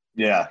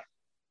 Yeah.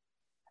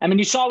 I mean,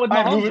 you saw with All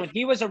right, Mahomes when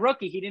he was a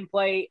rookie, he didn't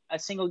play a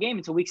single game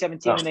until week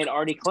 17, and they'd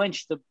already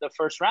clinched the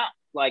first round.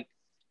 Like,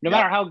 no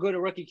matter how good a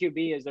rookie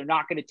QB is, they're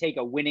not going to take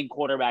a winning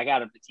quarterback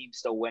out if the team's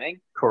still winning.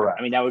 Correct.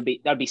 I mean,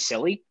 that'd be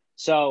silly.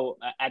 So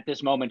at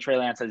this moment, Trey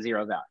Lance has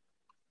zero value.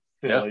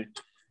 Silly.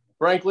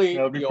 Frankly,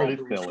 That would be the pretty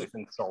overreach silly. is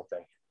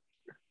insulting.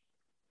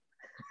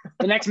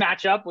 The next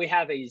matchup, we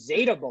have a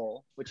Zeta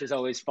Bowl, which is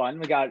always fun.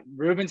 We got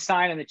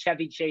Rubenstein and the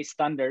Chevy Chase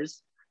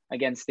Thunders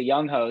against the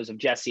Young Hoes of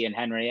Jesse and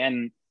Henry.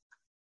 And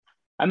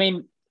I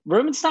mean,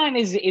 Rubenstein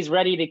is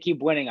ready to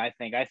keep winning. I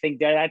think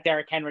that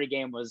Derrick Henry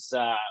game was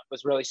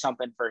really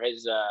something for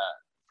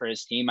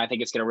his team. I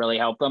think it's going to really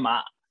help them.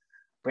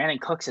 Brandon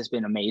Cooks has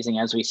been amazing,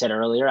 as we said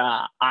earlier.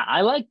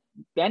 I like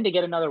Ben to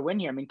get another win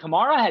here. I mean,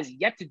 Kamara has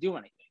yet to do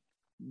anything.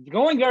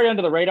 Going very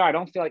under the radar, I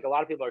don't feel like a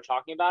lot of people are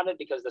talking about it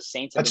because the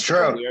Saints have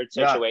a weird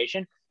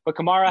situation. Yeah. But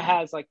Kamara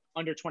has like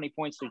under 20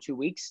 points through 2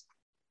 weeks.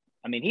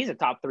 I mean, he's a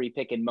top 3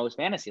 pick in most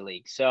fantasy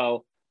leagues.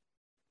 So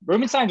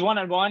Rubenstein's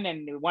 1-1,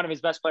 and one of his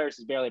best players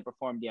has barely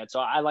performed yet. So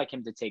I like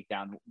him to take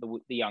down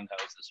the Young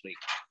Hoes this week.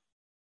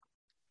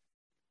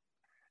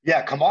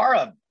 Yeah,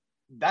 Kamara,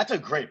 that's a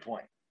great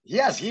point. He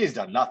has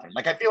done nothing.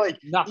 Like, I feel like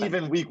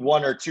even week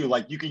 1 or 2,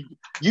 like you can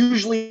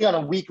usually on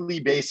a weekly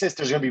basis,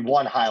 there's going to be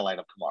one highlight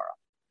of Kamara.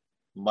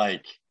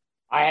 Like,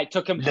 I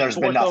took him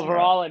 4th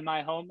overall in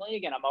my home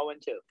league, and I'm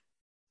 0-2.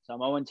 So I'm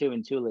 0-2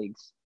 in 2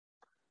 leagues.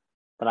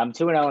 But I'm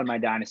 2-0 in my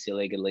dynasty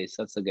league, at least.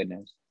 That's the good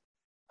news.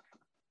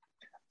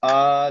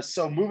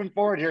 So moving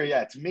forward here,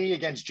 it's me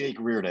against Jake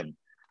Reardon.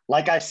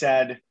 Like I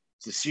said,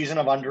 it's a season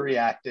of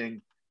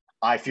underreacting.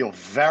 I feel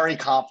very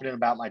confident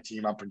about my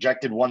team. I'm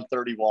projected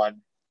 131.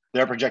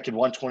 They're projected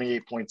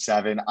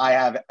 128.7. I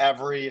have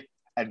every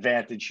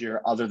advantage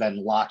here other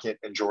than Lockett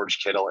and George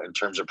Kittle in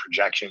terms of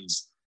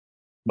projections.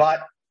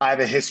 But I have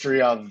a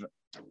history of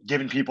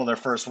giving people their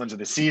first wins of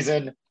the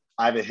season.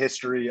 I have a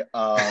history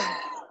of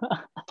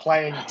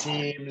playing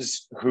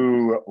teams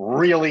who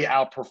really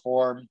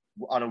outperform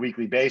on a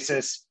weekly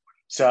basis.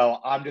 So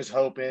I'm just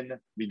hoping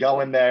we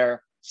go in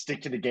there,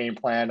 stick to the game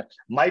plan.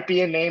 Might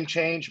be a name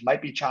change,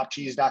 might be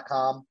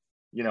chopcheese.com.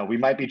 We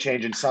might be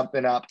changing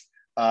something up.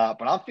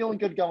 But I'm feeling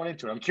good going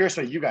into it. I'm curious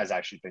what you guys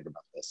actually think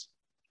about this.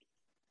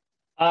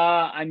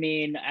 I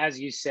mean, as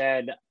you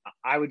said,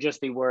 I would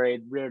just be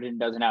worried Jake Reardon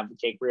doesn't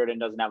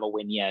have a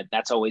win yet.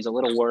 That's always a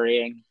little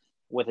worrying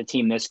with a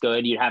team this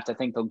good. You'd have to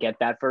think they'll get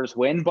that first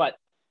win, but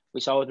we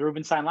saw with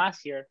Rubenstein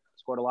last year,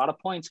 scored a lot of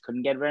points,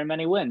 couldn't get very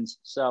many wins.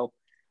 So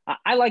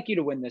I like you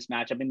to win this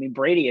matchup. I mean,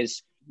 Brady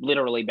is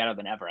literally better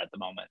than ever at the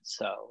moment.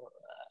 So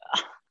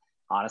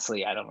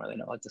honestly, I don't really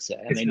know what to say.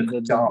 I mean,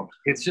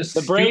 it's just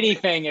the Brady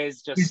thing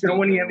is just. He's going to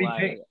win the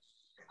MVP.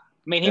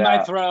 I mean, he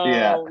might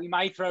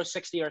throw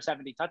 60 or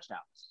 70 touchdowns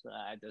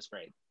at this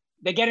rate.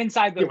 They get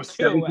inside the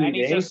 2, and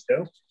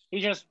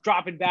he's just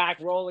dropping back,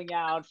 rolling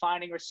out,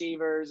 finding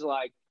receivers,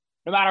 like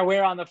no matter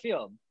where on the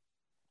field.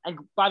 And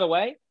by the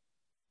way,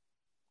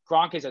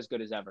 Gronk is as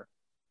good as ever.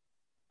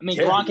 I mean,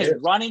 Gronk is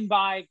running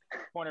by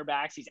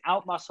cornerbacks. He's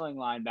out muscling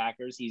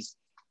linebackers. He's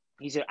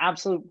an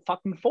absolute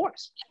fucking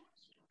force.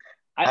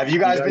 Have you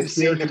guys been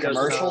seeing the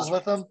commercials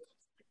with him?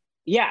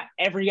 Yeah,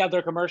 every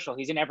other commercial.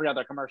 He's in every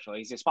other commercial.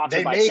 He's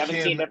sponsored by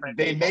 17 different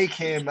people. They make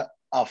him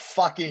a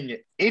fucking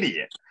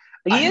idiot.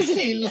 He is an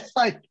idiot.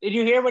 Like, did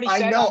you hear what he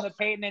said on the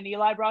Peyton and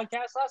Eli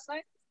broadcast last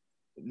night?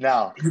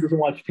 No. He doesn't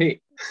watch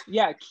Pete.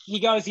 Yeah, he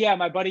goes,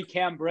 my buddy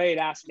Cam Braid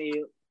asked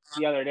me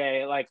the other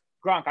day, like,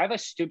 Gronk, I have a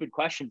stupid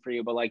question for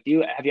you, but like,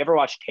 have you ever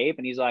watched tape?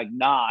 And he's like,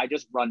 nah, I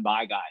just run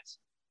by guys.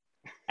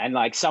 And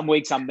like some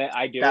weeks I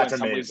do, and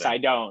some weeks I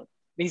don't.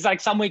 He's like,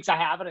 some weeks I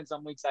have it and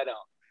some weeks I don't.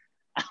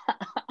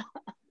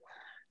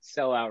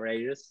 So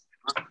outrageous.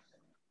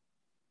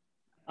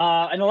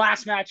 And the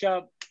last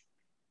matchup,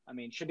 I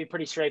mean, should be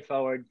pretty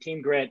straightforward.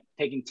 Team Grit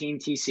taking Team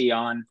TC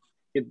on.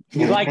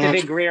 You'd like to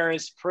think Greer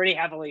is pretty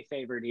heavily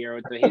favored here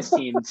with his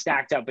team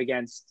stacked up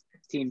against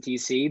Team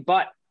TC,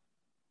 but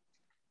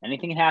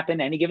anything can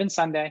happen any given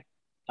Sunday.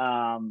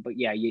 But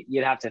yeah,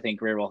 you'd have to think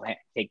Greer will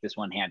take this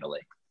one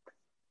handily.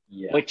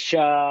 Yeah.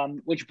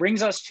 Which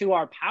brings us to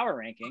our power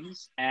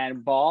rankings.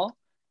 And Ball,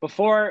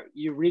 before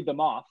you read them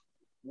off,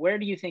 where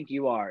do you think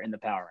you are in the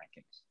power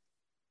rankings?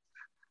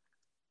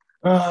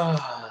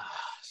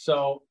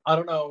 So I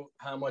don't know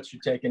how much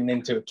you're taking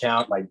into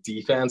account my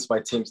team's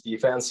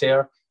defense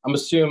here. I'm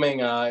assuming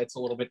it's a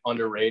little bit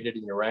underrated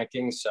in your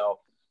rankings. So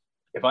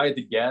if I had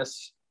to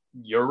guess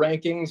your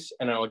rankings,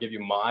 and then I'll give you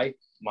my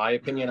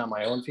opinion on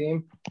my own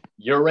team,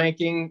 you're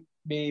ranking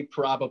me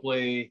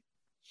probably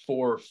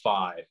 4 or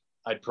 5.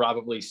 I'd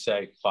probably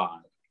say 5.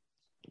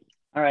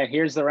 All right,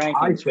 here's the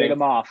rankings. Read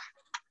them off.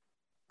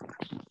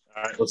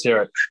 All right, let's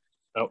hear it.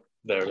 Oh,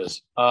 there it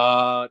is.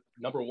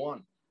 Number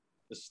 1,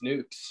 the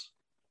Snooks.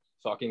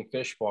 Fucking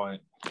Fish Point.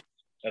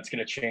 That's going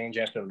to change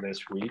after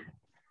this week.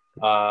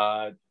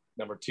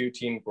 Number 2,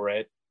 Team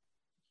Grit.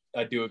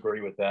 I do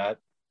agree with that.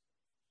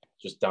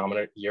 Just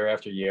dominant year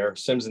after year.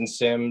 Sims and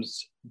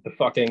Sims, the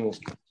fucking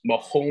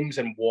Mahomes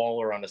and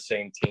Waller on the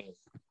same team.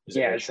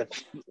 It's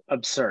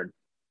absurd.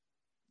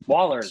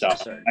 Waller is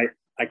absurd.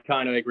 I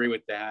kind of agree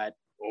with that.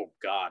 Oh,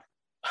 God.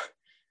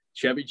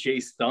 Chevy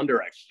Chase Thunder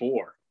at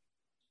 4.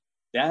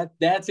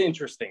 That's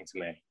interesting to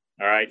me.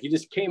 All right. He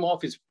just came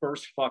off his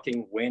first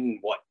fucking win,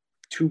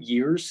 2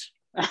 years?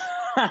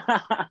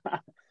 I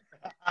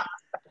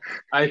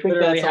think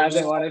Literally that's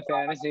hasn't won a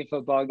fantasy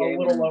football game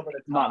a little over the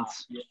top.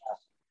 months. Yeah.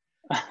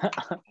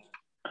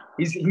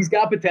 He's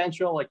got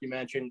potential, like you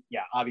mentioned.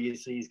 Yeah,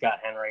 obviously he's got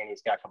Henry and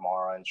he's got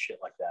Kamara and shit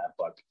like that.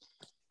 But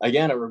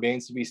again, it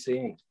remains to be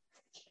seen.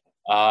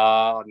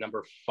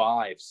 Number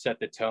 5, Set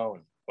the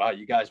Tone. Wow,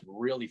 you guys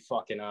really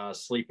fucking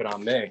sleeping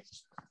on me.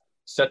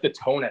 Set the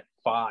Tone at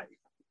 5.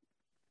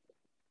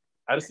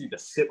 I just need to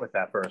sit with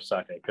that for a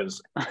second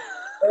because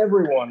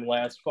everyone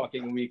last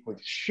fucking week was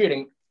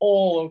shitting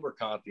all over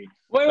Conti.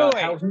 Wait.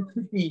 How he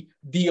could be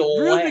the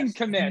Ruben last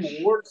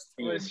Kamish worst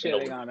team was in the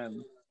shitting on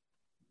him.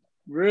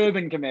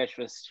 Ruben Kamish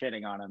was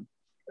shitting on him.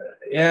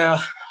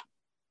 Yeah,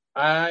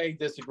 I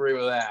disagree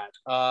with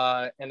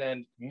that. And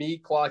then me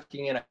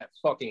clocking in at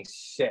fucking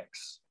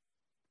 6.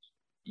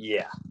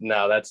 Yeah,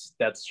 no,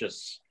 that's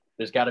just,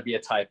 there's got to be a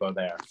typo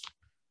there.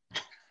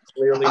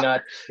 Clearly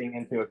not taking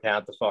into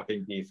account the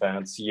fucking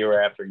defense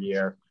year after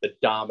year, the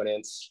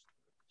dominance,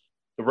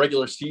 the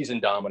regular season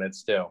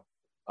dominance too.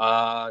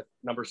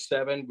 Number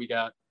 7,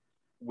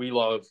 we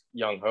love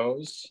Young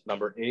Hose.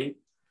 Number 8,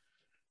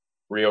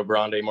 Rio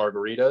Grande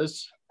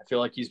Margaritas. I feel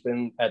like he's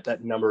been at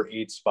that number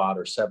 8 spot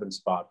or 7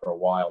 spot for a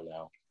while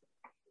now.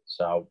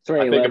 So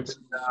I think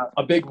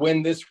a big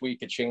win this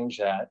week could change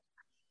that.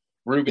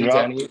 Ruben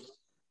Denny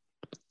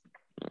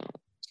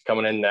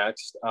coming in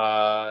next.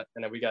 And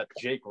then we got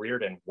Jake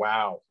Reardon.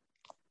 Wow.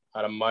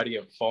 Out of Mighty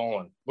Have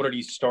Fallen. What did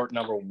he start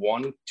number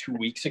 1 2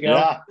 weeks ago?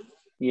 Yeah.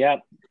 Yep.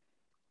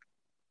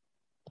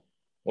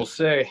 We'll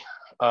see.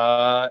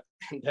 And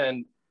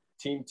then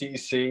Team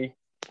TC,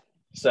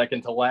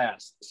 second to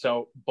last.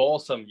 So,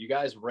 Balsam, you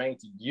guys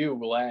ranked you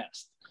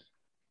last.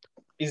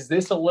 Is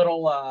this a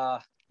little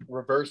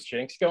reverse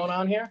jinx going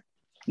on here?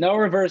 No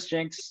reverse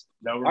jinx.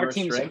 No reverse Our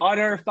team's jinx?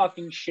 utter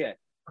fucking shit.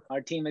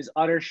 Our team is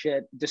utter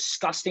shit.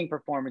 Disgusting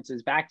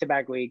performances,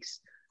 back-to-back weeks.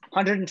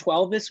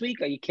 112 this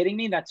week? Are you kidding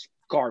me? That's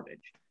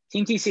garbage.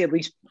 Team TC at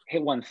least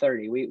hit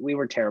 130. We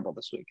were terrible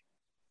this week.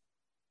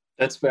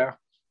 That's fair.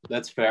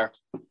 That's fair.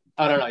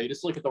 I don't know. You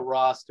just look at the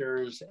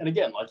rosters. And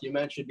again, like you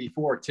mentioned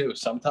before, too,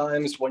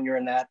 sometimes when you're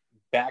in that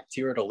back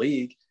tier of the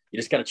league, you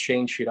just got to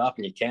change shit up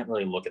and you can't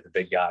really look at the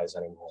big guys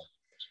anymore.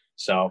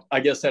 So I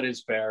guess that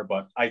is fair,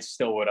 but I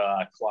still would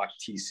clock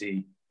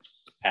TC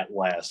at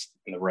last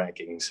in the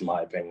rankings, in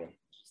my opinion.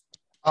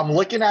 I'm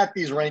looking at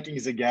these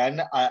rankings again.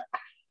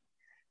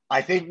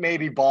 I think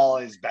maybe Ball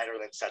is better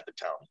than Set the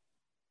Tone.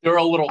 They're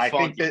a little I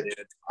funky, think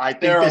dude. I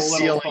think They're the a little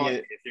ceiling funky, is.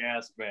 if you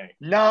ask me.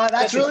 No,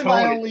 that's Set the really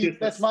my Tone only. is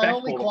That's my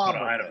only disrespectful qualm to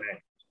put ahead with of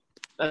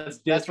it.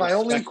 me. That's my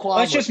only disrespectful. qualm.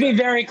 Let's just with be it.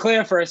 very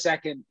clear for a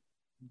second.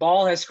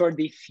 Ball has scored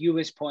the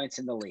fewest points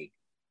in the league.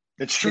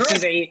 It's true. This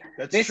is a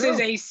That's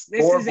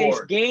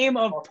true. a game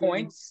of Fucking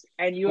points,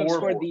 and you have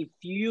scored scoreboard. the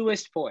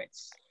fewest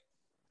points.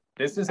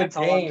 This is That's a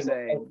all I'm game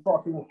saying. of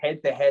fucking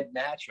head-to-head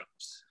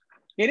matchups.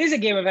 It is a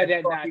game of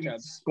head-to-head Fucking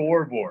matchups,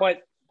 scoreboard.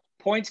 but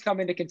points come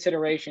into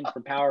consideration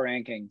for power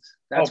rankings.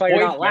 That's why you're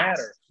points not last.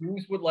 matter.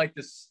 Teams would like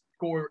to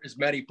score as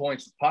many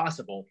points as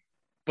possible,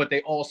 but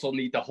they also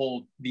need to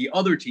hold the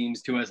other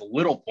teams to as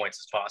little points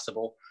as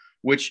possible,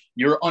 which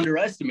you're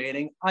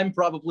underestimating. I'm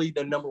probably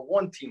the number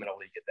 1 team in the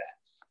league at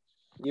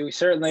that. You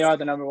certainly are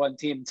the number 1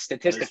 team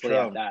statistically true.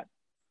 at that.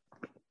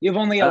 You've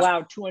only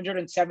allowed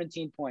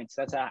 217 points.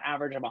 That's an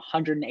average of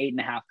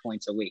 108.5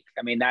 points a week.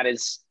 I mean, that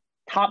is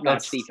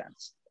top-notch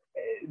defense.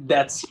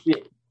 That's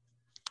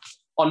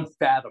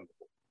unfathomable.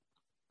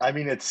 I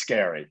mean, it's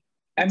scary.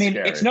 I mean,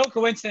 scary. it's no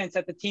coincidence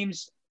that the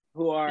teams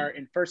who are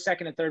in first,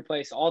 second, and third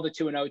place, all the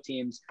 2-0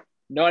 teams,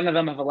 none of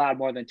them have allowed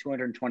more than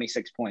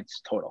 226 points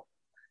total.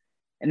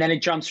 And then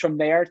it jumps from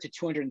there to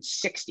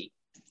 260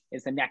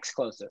 is the next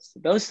closest.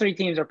 Those 3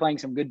 teams are playing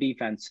some good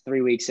defense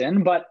 3 weeks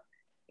in, but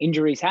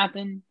injuries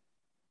happen.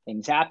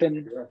 Things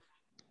happen.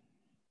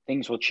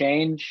 Things will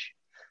change.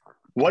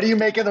 What do you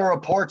make of the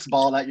reports,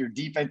 Ball, that your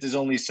defense is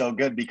only so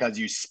good because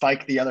you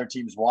spike the other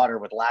team's water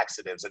with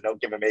laxatives and don't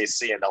give them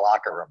AC in the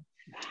locker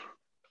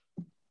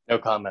room? No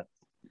comment.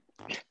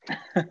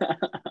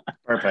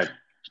 Perfect.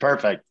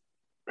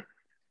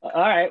 All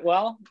right.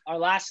 Well, our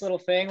last little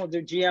thing, we'll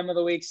do GM of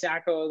the week,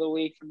 Sacco of the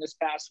week from this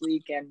past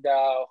week, and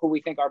who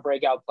we think our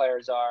breakout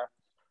players are.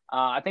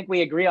 I think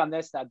we agree on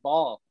this, that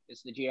Ball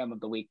is the GM of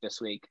the week this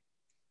week.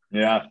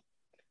 Yeah.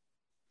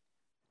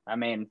 I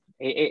mean,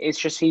 it's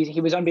just he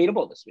was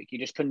unbeatable this week. You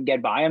just couldn't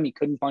get by him. He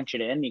couldn't punch it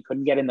in. He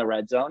couldn't get in the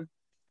red zone.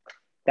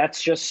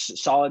 That's just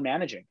solid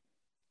managing.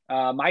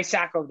 My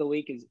Sacco of the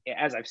week is,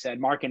 as I've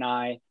said, Mark and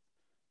I,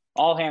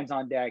 all hands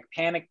on deck,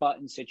 panic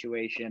button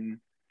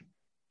situation.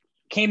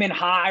 Came in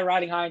high,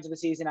 riding high into the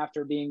season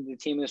after being the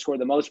team that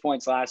scored the most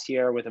points last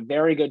year with a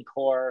very good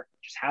core.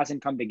 Just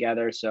hasn't come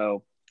together,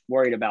 so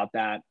worried about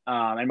that.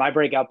 And my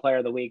breakout player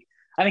of the week,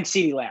 I think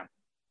CeeDee Lamb.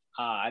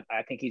 I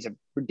think he's a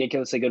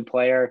ridiculously good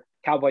player.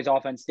 Cowboys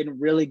offense didn't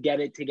really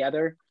get it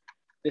together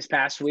this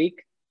past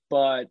week,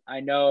 but I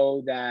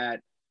know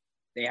that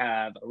they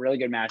have a really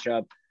good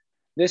matchup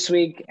this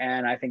week,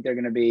 and I think they're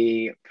going to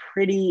be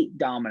pretty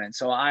dominant.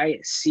 So I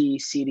see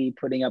CD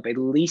putting up at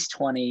least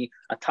 20,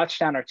 a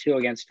touchdown or two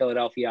against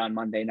Philadelphia on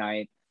Monday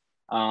night.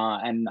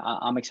 And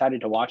I'm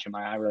excited to watch him.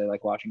 I really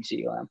like watching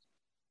CD Lamb.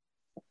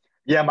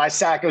 Yeah, my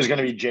sack was going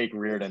to be Jake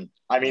Reardon.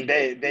 I mean,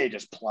 they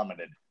just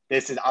plummeted.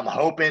 I'm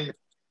hoping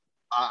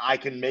I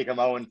can make them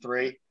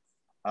 0-3.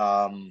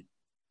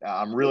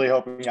 I'm really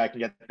hoping I can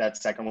get that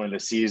second one of the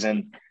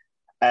season.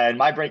 And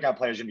my breakout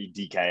player is going to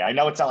be DK. I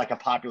know it's not like a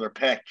popular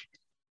pick.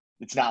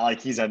 It's not like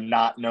he's a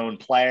not known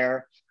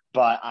player,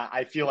 but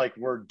I feel like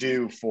we're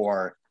due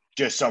for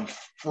just some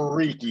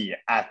freaky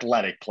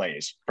athletic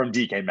plays from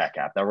DK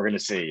Metcalf that we're going to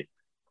see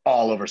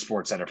all over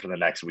SportsCenter for the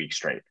next week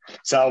straight.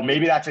 So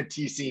maybe that's what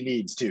TC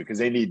needs too, because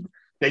they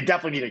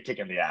definitely need a kick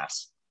in the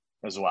ass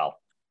as well.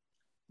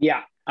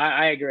 Yeah,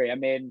 I agree. I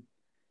mean,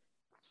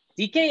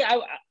 DK,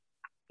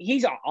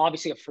 he's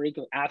obviously a freak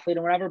athlete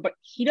or whatever, but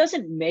he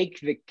doesn't make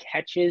the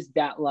catches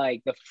that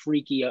like the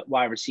freaky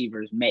wide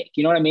receivers make.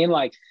 You know what I mean?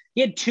 Like he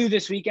had 2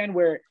 this weekend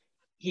where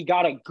he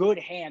got a good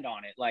hand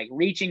on it, like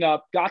reaching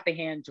up, got the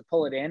hand to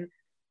pull it in,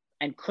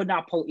 and could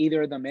not pull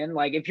either of them in.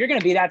 Like if you're going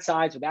to be that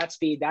size with that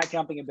speed, that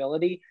jumping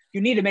ability,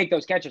 you need to make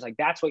those catches. Like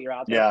that's what you're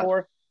out there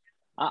for.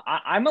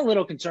 I'm a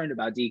little concerned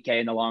about DK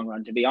in the long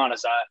run, to be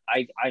honest.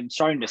 I'm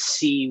starting to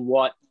see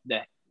what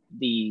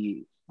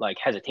the like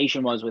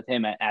hesitation was with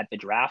him at the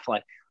draft.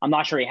 Like I'm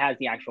not sure he has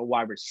the actual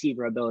wide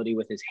receiver ability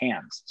with his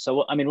hands.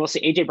 So I mean, we'll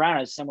see. AJ Brown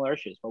has similar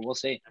issues, but we'll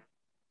see.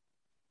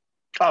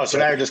 Oh, so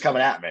now you're just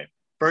coming at me.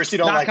 First, you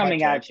don't Not like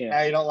coming at you.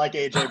 Now you don't like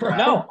AJ Brown.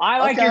 No, I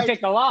like Okay. your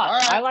pick a lot.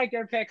 Right. I like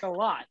your pick a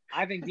lot.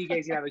 I think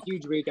DK's gonna have a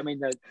huge week. I mean,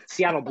 the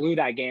Seattle blew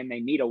that game. They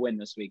need a win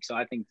this week, so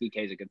I think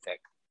DK's a good pick.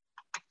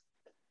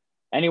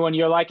 Anyone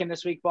you're liking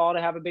this week, Ball,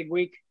 to have a big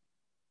week?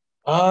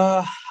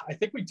 I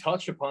think we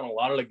touched upon a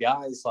lot of the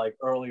guys like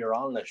earlier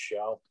on this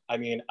show. I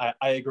mean,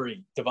 I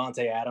agree.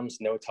 Devontae Adams,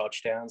 no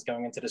touchdowns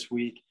going into this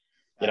week.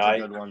 That's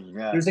a good one.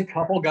 Yeah. There's a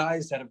couple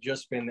guys that have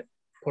just been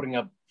putting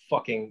up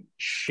fucking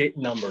shit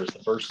numbers the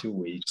first 2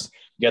 weeks.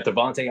 You got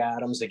Devontae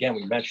Adams. Again,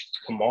 we mentioned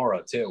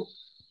Kamara too.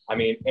 I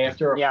mean,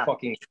 after a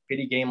fucking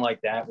shitty game like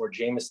that where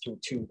Jameis threw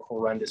 2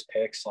 horrendous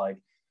picks, like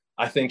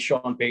I think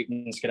Sean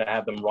Payton's going to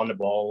have them run the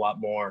ball a lot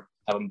more,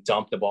 have them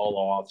dump the ball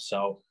off.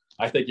 So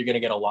I think you're going to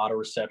get a lot of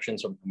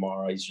receptions from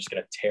Kamara. He's just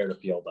going to tear the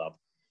field up.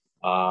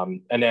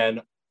 And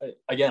then,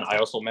 again, I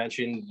also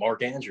mentioned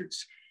Mark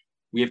Andrews.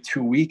 We have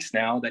 2 weeks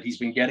now that he's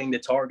been getting the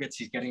targets.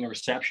 He's getting the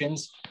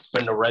receptions.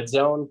 But in the red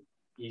zone,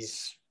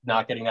 he's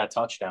not getting that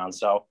touchdown.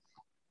 So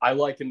I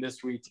like him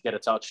this week to get a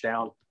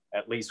touchdown,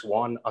 at least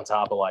one on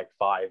top of like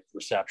 5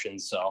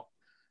 receptions. So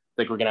I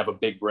think we're going to have a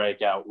big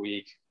breakout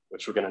week,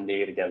 which we're going to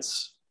need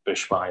against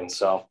Fishbein.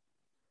 So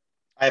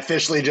I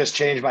officially just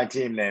changed my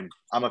team name.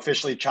 I'm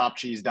officially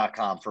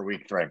chopcheese.com for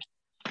week 3.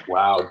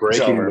 wow,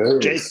 breaking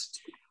news.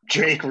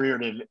 Jake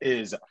Reardon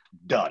is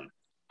done.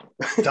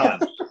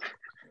 Done.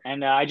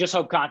 And I just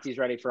hope Conti's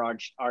ready for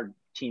our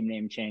team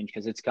name change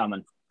because it's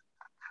coming.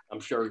 I'm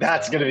sure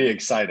that's going to be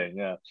exciting.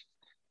 Yeah.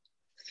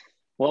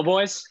 Well,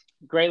 boys,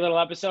 great little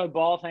episode.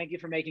 Ball, thank you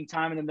for making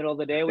time in the middle of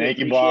the day. We thank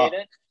you, appreciate Ball.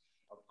 it.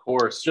 Of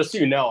course. Just so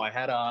you know, I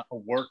had a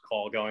work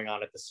call going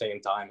on at the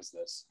same time as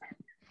this.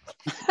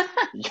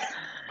 You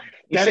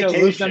should have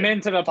looped them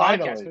into the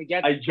Finally.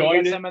 podcast. I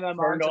joined some of them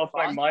turned off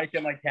my fun. mic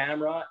and my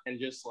camera, and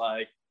just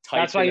like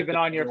That's why you've been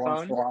on your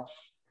phone?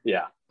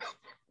 Yeah.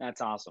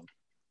 That's awesome.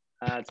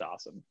 That's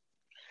awesome.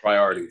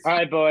 Priorities. All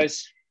right,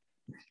 boys.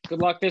 Good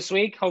luck this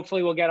week.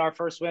 Hopefully we'll get our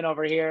first win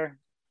over here.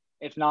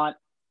 If not,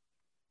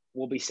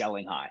 we'll be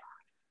selling high.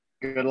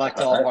 Good luck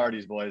to all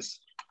parties, boys.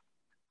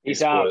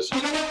 Peace out. Boys.